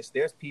dealing with this.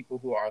 There's people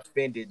who are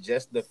offended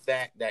just the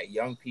fact that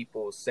young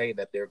people say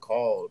that they're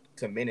called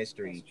to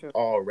ministry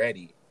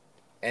already.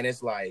 And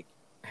it's like,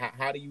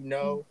 how do you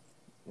know?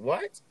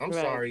 What? I'm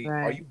sorry.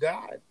 Are you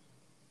God?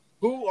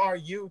 Who are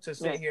you to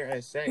sit here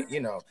and say, you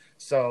know?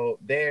 So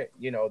there,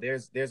 you know,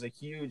 there's a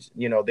huge,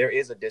 you know, there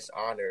is a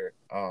dishonor.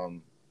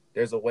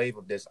 There's a wave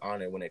of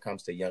dishonor when it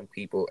comes to young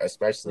people,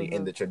 especially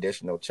in the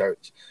traditional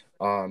church.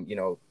 You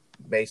know,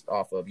 based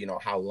off of, you know,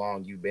 how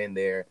long you've been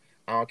there.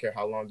 I don't care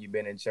how long you've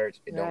been in church.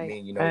 It don't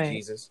mean you know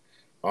Jesus.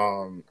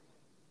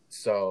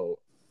 So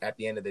at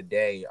the end of the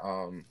day,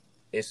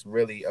 it's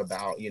really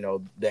about, you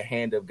know, the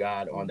hand of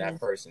God on that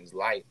person's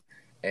life.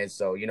 And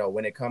so, you know,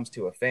 when it comes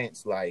to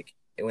offense, like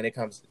when it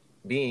comes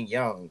being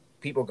young,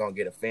 people gonna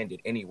get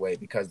offended anyway,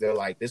 because they're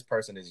like, this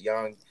person is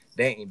young,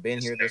 they ain't been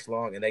here this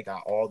long, and they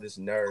got all this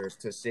nerve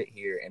to sit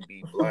here and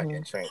be blunt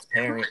and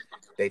transparent.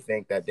 They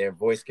think that their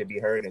voice can be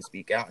heard and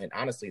speak out. And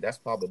honestly, that's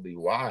probably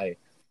why,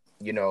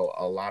 you know,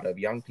 a lot of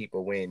young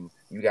people, when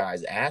you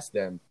guys ask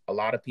them, a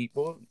lot of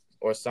people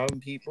or some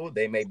people,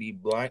 they may be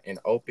blunt and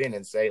open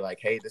and say like,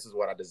 hey, this is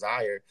what I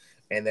desire.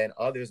 And then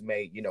others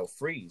may, you know,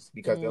 freeze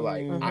because they're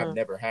like, I've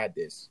never had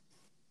this.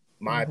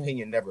 My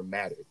opinion never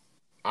mattered.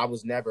 I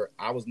was never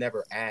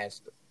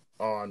asked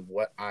on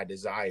what I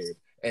desired.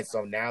 And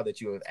so now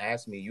that you have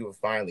asked me, you have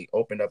finally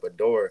opened up a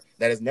door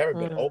that has never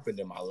been opened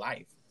in my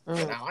life.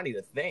 And now I need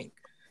to think.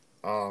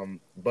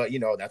 But you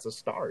know, that's a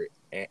start.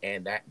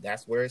 And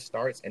that's where it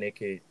starts, and it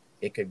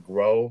could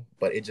grow,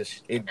 but it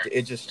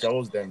just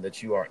shows them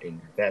that you are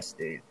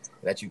invested,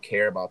 that you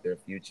care about their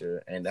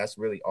future. And that's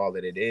really all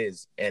that it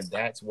is. And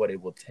that's what it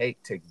will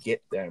take to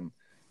get them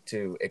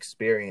to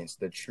experience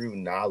the true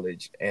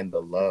knowledge and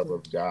the love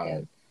of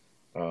God.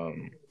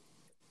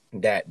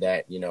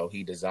 That you know,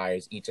 he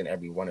desires each and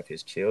every one of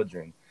his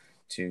children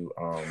to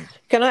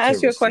Can I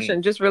ask you a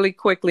question just really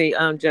quickly,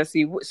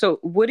 Jesse? So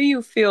what do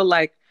you feel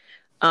like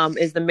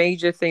is the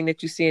major thing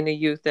that you see in the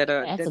youth that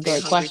are that's a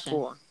good question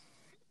for?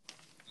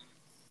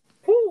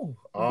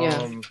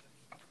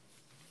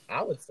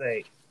 I would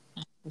say,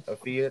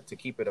 Afia, to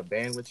keep it a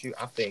band with you,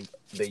 I think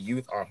the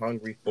youth are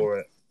hungry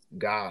for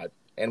God.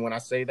 And when I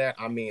say that,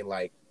 I mean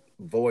like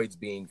voids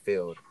being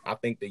filled. I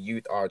think the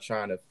youth are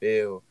trying to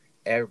fill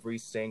every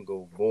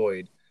single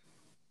void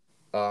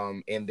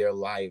in their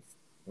life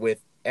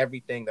with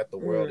everything that the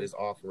world is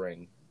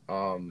offering,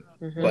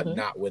 but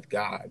not with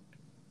God.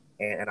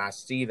 And I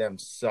see them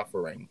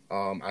suffering.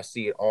 I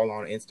see it all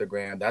on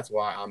Instagram. That's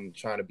why I'm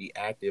trying to be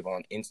active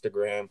on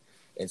Instagram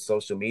and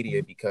social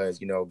media,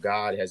 because, you know,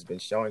 God has been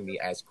showing me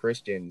as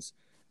Christians,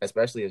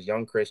 especially as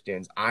young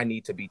Christians, I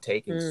need to be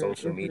taking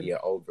social media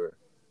over.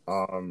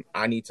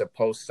 I need to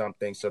post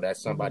something so that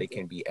somebody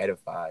can be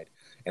edified.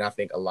 And I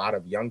think a lot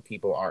of young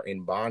people are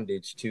in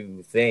bondage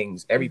to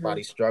things.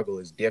 Everybody's struggle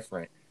is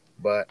different,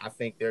 but I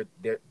think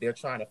they're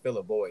trying to fill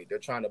a void. They're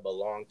trying to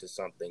belong to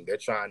something. They're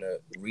trying to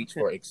reach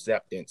for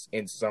acceptance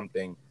in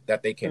something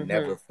that they can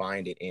never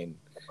find it in.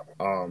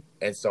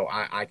 And so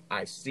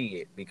I see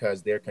it,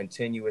 because they're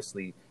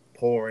continuously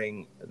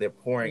pouring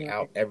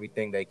out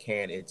everything they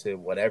can into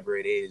whatever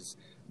it is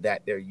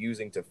that they're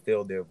using to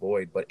fill their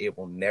void, but it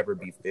will never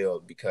be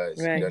filled because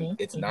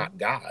it's not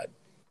God.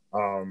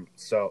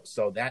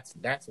 So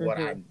that's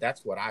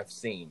what I've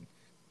seen.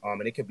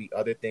 And it could be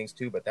other things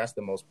too, but that's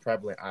the most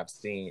prevalent I've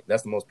seen.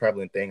 That's the most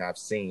prevalent thing I've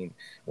seen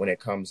when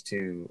it comes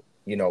to,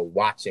 you know,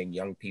 watching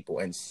young people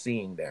and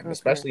seeing them,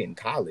 especially in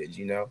college.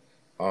 You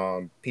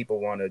know,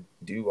 people want to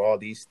do all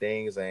these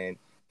things, and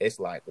it's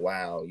like,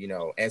 wow, you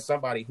know, and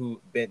somebody who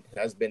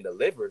has been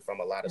delivered from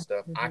a lot of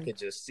stuff, I could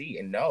just see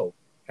and know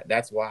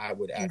that's why I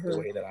would act the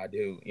way that I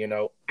do, you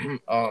know.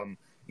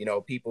 You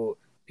know, people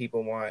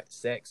want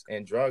sex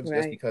and drugs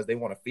just because they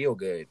want to feel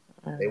good.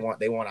 They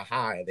want a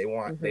high. They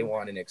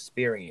want an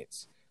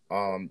experience.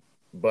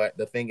 But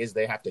the thing is,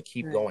 they have to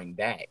keep going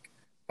back.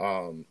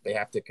 They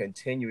have to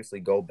continuously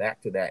go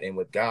back to that. And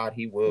with God,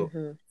 he will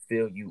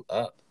fill you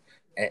up,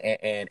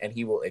 and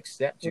he will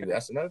accept you.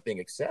 That's another thing,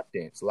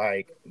 acceptance.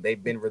 Like,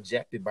 they've been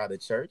rejected by the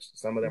church.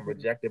 Some of them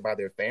rejected by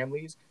their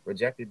families,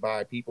 rejected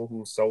by people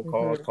who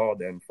so-called called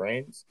them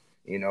friends,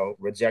 you know,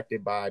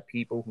 rejected by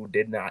people who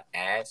did not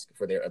ask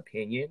for their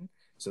opinion.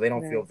 So they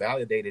don't feel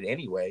validated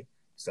anyway.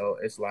 So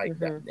it's like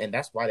that, and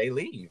that's why they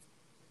leave.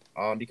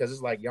 Because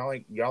it's like, y'all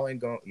ain't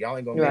gonna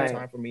make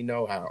time for me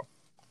no how.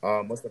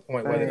 What's the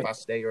point whether if I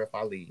stay or if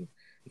I leave?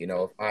 You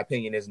know, if my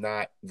opinion is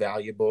not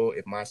valuable,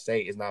 if my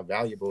say is not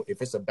valuable,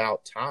 if it's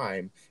about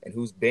time and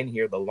who's been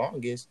here the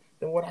longest,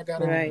 then what I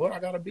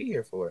gotta be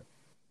here for?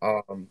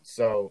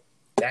 So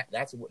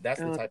that's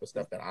the type of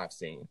stuff that I've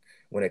seen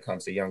when it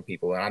comes to young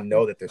people, and I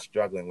know that they're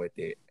struggling with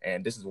it.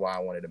 And this is why I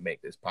wanted to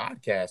make this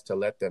podcast, to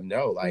let them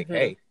know, like,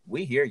 hey,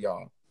 we hear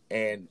y'all.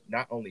 And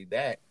not only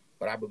that,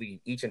 but I believe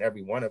each and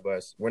every one of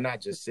us, we're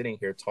not just sitting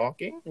here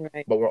talking,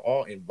 but we're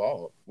all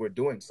involved. We're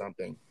doing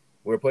something.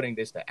 We're putting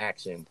this to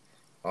action.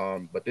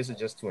 But this is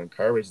just to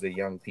encourage the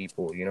young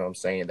people, you know what I'm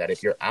saying, that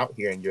if you're out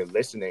here and you're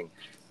listening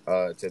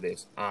to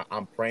this,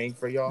 I'm praying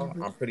for y'all.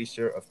 I'm pretty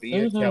sure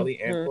Afia, Kelly,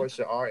 and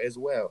Portia are as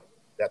well,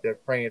 that they're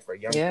praying for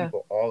young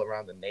people all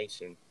around the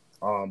nation,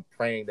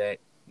 praying that,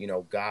 you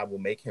know, God will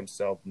make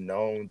himself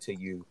known to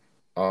you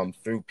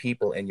through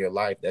people in your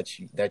life,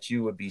 that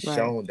you would be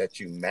shown that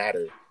you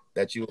matter,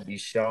 that you will be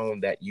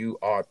shown that you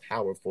are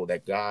powerful,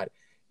 that God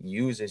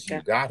uses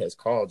you. God has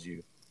called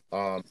you.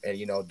 And,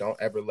 you know, don't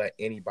ever let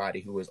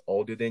anybody who is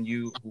older than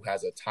you, who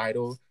has a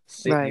title,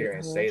 sit here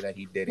and say that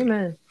he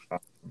didn't.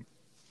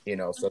 You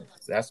know, so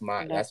that's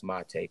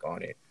my take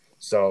on it.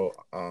 So,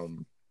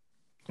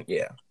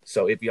 yeah.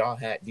 So do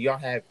y'all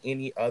have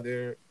any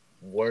other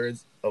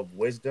words of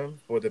wisdom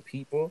for the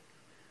people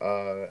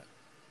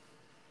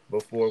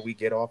before we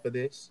get off of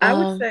this? I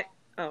would say,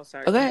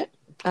 sorry. Okay.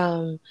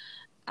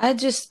 I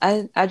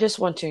just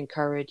want to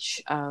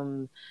encourage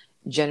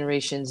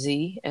Generation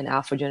Z and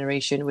Alpha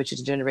Generation, which is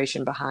the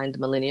generation behind the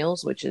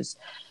millennials, which is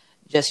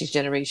Jesse's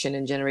generation,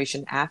 and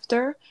generation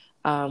after,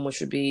 which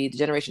would be the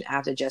generation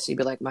after Jesse,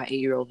 be like my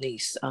 8-year-old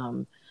niece,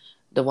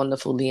 the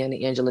wonderful Leanna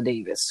Angela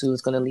Davis,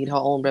 who's going to lead her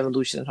own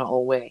revolution in her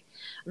own way.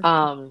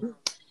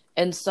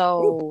 And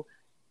so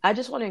I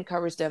just want to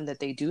encourage them that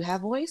they do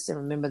have voice, and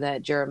remember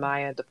that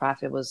Jeremiah the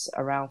prophet was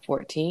around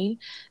 14,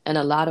 and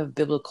a lot of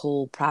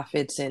biblical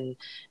prophets and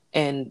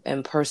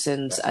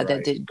persons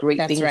that did great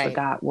things for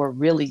God were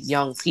really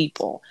young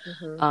people.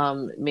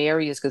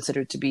 Mary is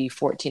considered to be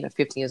 14 or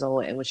 15 years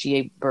old, and when she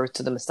gave birth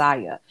to the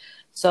Messiah.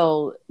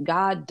 So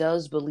God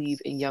does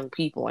believe in young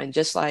people, and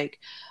just like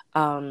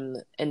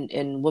in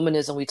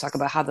womanism, we talk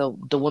about how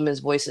the woman's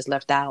voice is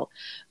left out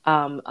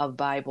of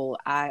Bible.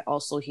 I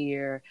also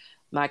hear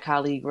my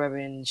colleague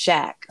Reverend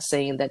Shack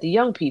saying that the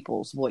young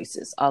people's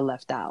voices are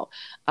left out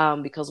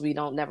because we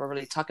don't never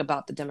really talk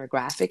about the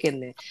demographic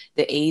and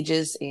the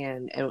ages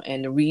and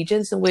the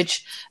regions in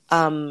which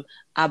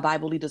our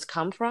Bible leaders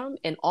come from.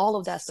 And all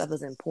of that stuff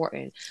is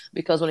important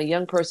because when a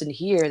young person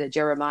hear that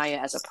Jeremiah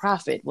as a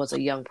prophet was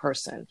a young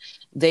person,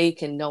 they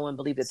can know and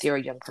believe that they're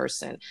a young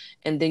person.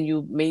 And then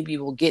you maybe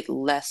will get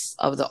less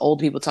of the old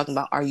people talking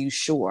about, are you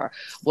sure?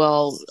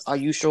 Well, are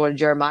you sure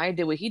Jeremiah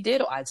did what he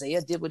did or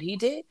Isaiah did what he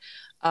did?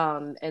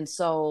 And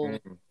so,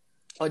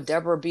 or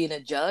Deborah being a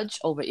judge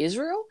over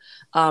Israel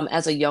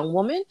as a young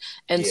woman.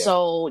 And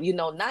so, you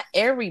know, not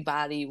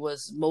everybody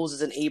was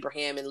Moses and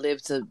Abraham and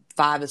lived to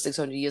 500 and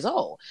 600 years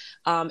old.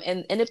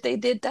 And if they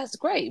did, that's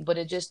great. But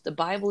the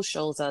Bible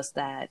shows us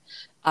that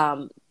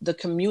the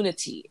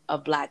community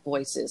of Black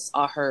voices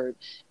are heard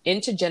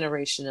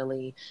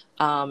intergenerationally,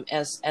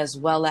 as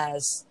well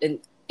as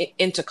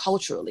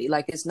interculturally.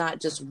 Like, it's not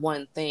just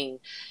one thing.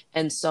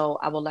 And so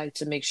I would like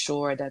to make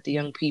sure that the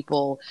young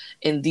people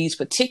in these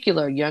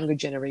particular younger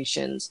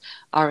generations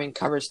are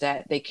encouraged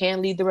that they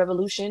can lead the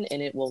revolution,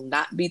 and it will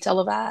not be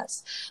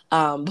televised,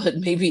 but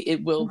maybe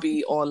it will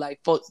be on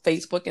like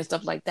Facebook and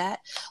stuff like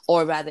that,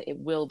 or rather it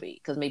will be,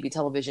 because maybe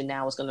television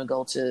now is going to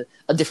go to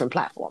a different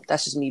platform.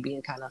 That's just me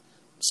being kind of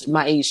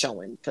my age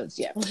showing, because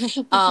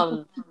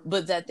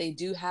but that they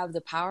do have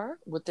the power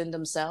within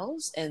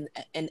themselves and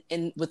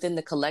within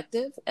the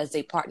collective as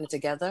they partner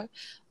together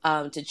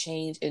to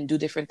change and do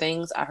different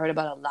things. I heard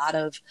about a lot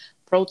of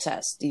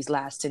protests these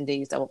last 10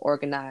 days that were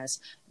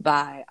organized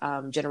by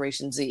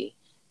Generation Z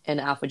and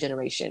Alpha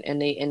Generation,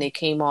 and they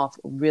came off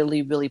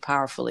really, really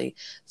powerfully.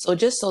 So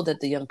just so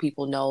that the young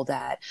people know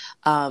that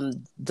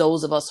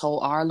those of us who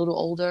are a little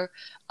older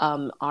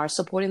are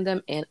supporting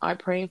them and are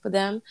praying for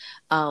them.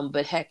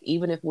 But heck,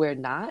 even if we're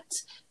not,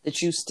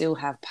 that you still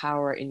have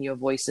power in your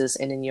voices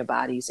and in your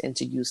bodies, and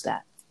to use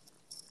that.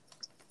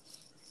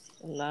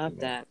 Love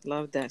that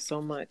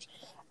so much.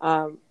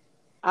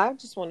 I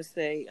just want to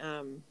say,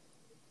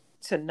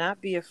 to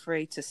not be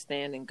afraid to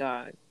stand in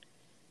God.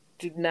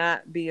 Do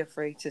not be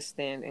afraid to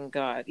stand in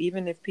God.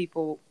 Even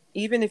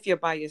if you're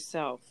by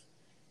yourself,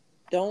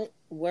 don't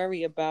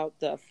worry about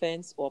the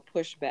offense or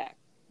pushback,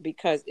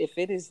 because if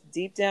it is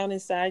deep down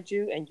inside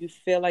you and you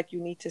feel like you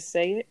need to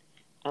say it,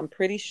 I'm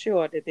pretty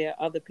sure that there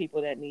are other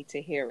people that need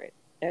to hear it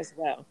as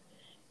well.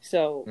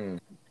 So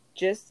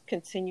just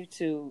continue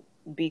to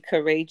be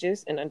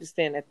courageous and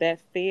understand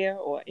that fear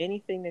or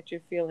anything that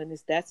you're feeling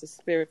that's a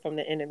spirit from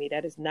the enemy.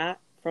 That is not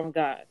from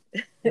God.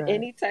 Right.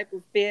 Any type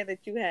of fear that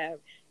you have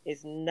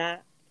is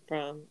not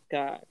from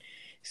God.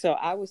 So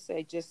I would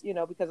say just,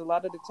 because a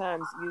lot of the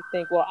times you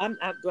think, well, I'm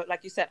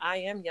like you said, I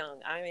am young,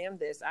 I am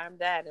this, I'm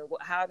that, and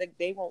how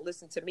they won't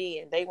listen to me,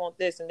 and they want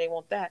this and they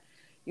want that.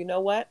 You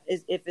know what?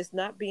 If it's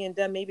not being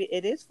done, maybe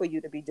it is for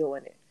you to be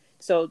doing it.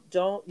 So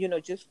don't,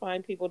 just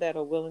find people that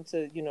are willing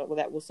to,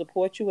 that will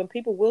support you, and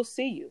people will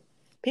see you.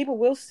 People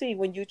will see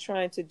when you're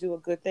trying to do a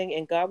good thing,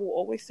 and God will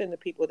always send the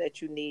people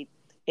that you need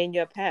in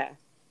your path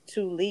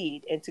to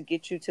lead and to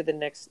get you to the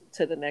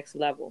next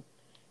level.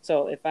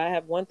 So if I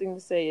have one thing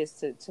to say is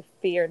to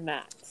fear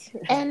not.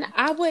 And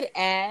I would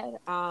add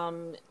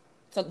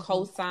to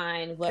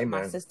co-sign what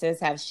my sisters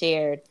have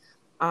shared,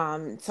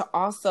 to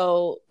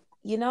also,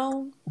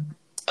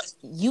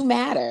 you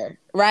matter,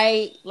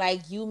 right?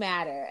 Like, you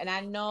matter. And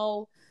I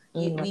know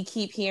we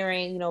keep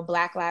hearing,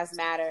 Black Lives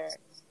Matter,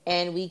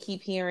 and we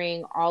keep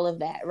hearing all of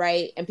that,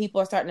 right? And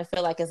people are starting to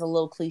feel like it's a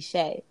little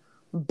cliche.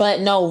 But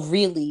no,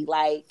 really,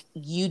 like,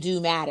 you do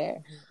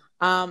matter.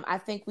 I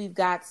think we've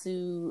got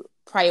to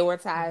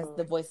prioritize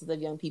the voices of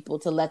young people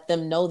to let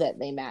them know that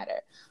they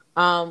matter.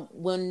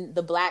 When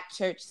the Black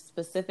church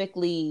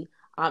specifically,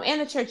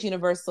 and the Church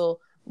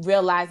Universal,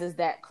 realizes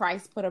that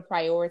Christ put a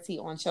priority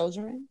on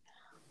children,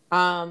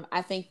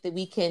 I think that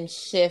we can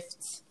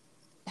shift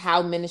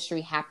how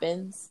ministry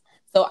happens.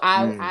 So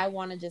I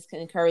want to just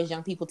encourage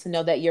young people to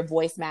know that your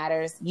voice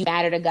matters. You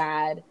matter to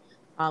God.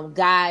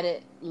 God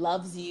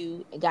loves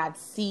you. God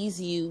sees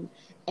you.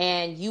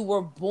 And you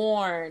were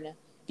born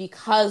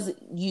because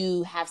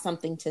you have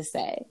something to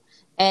say.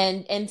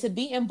 And to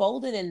be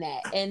emboldened in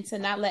that, and to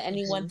not let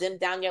anyone dim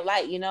down your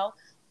light.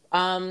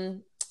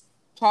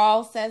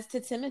 Paul says to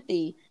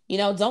Timothy,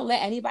 don't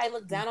let anybody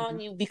look down on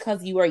you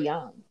because you are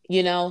young,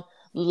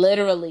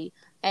 literally.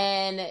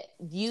 And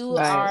you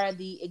are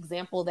the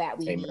example that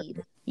we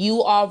need.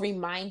 You all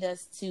remind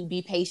us to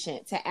be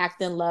patient, to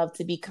act in love,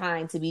 to be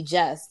kind, to be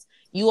just.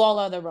 You all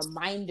are the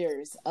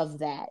reminders of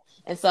that.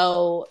 And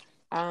so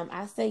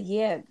I say,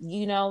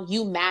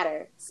 you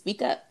matter.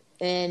 Speak up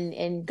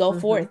and go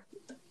forth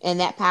in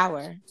that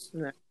power.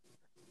 Right.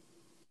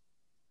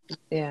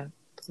 Yeah.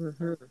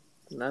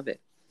 Love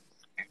it.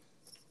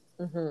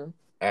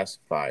 That's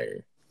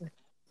fire.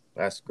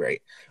 That's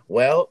great.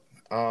 Well,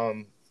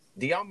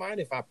 do y'all mind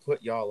if I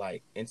put y'all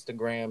like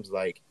Instagrams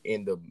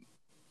in the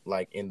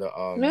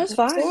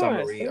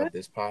summary of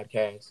this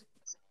podcast,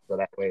 so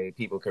that way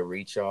people can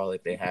reach y'all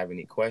if they have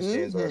any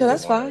questions or if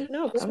that's they fine.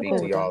 speak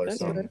to y'all or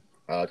something.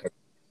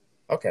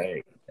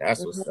 Okay,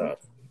 that's what's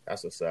up.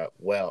 That's what's up.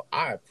 Well,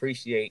 I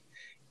appreciate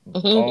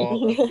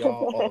all of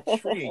y'all, all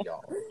three of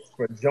y'all,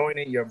 for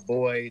joining your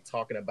boy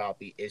talking about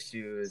the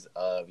issues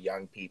of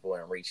young people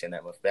and reaching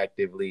them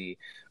effectively.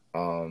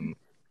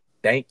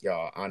 Thank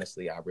y'all.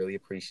 Honestly, I really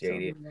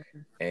appreciate it.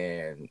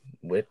 And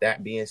with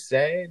that being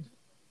said,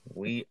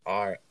 we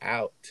are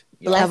out.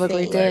 Y'all have a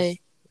great day.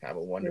 Have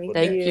a wonderful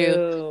day. Thank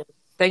you.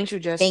 Thank you,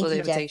 Jess, for the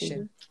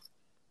invitation.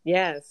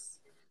 Yes.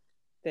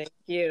 Thank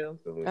you.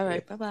 Absolutely. All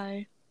right.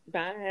 Bye-bye.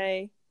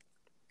 Bye.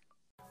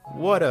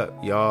 What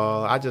up,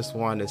 y'all? I just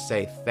wanted to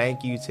say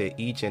thank you to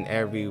each and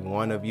every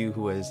one of you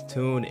who has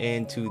tuned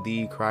into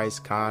the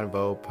Christ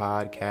Convo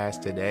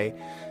podcast today.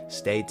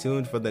 Stay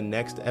tuned for the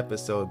next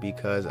episode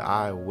because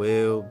I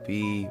will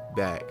be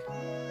back.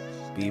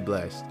 Be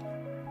blessed.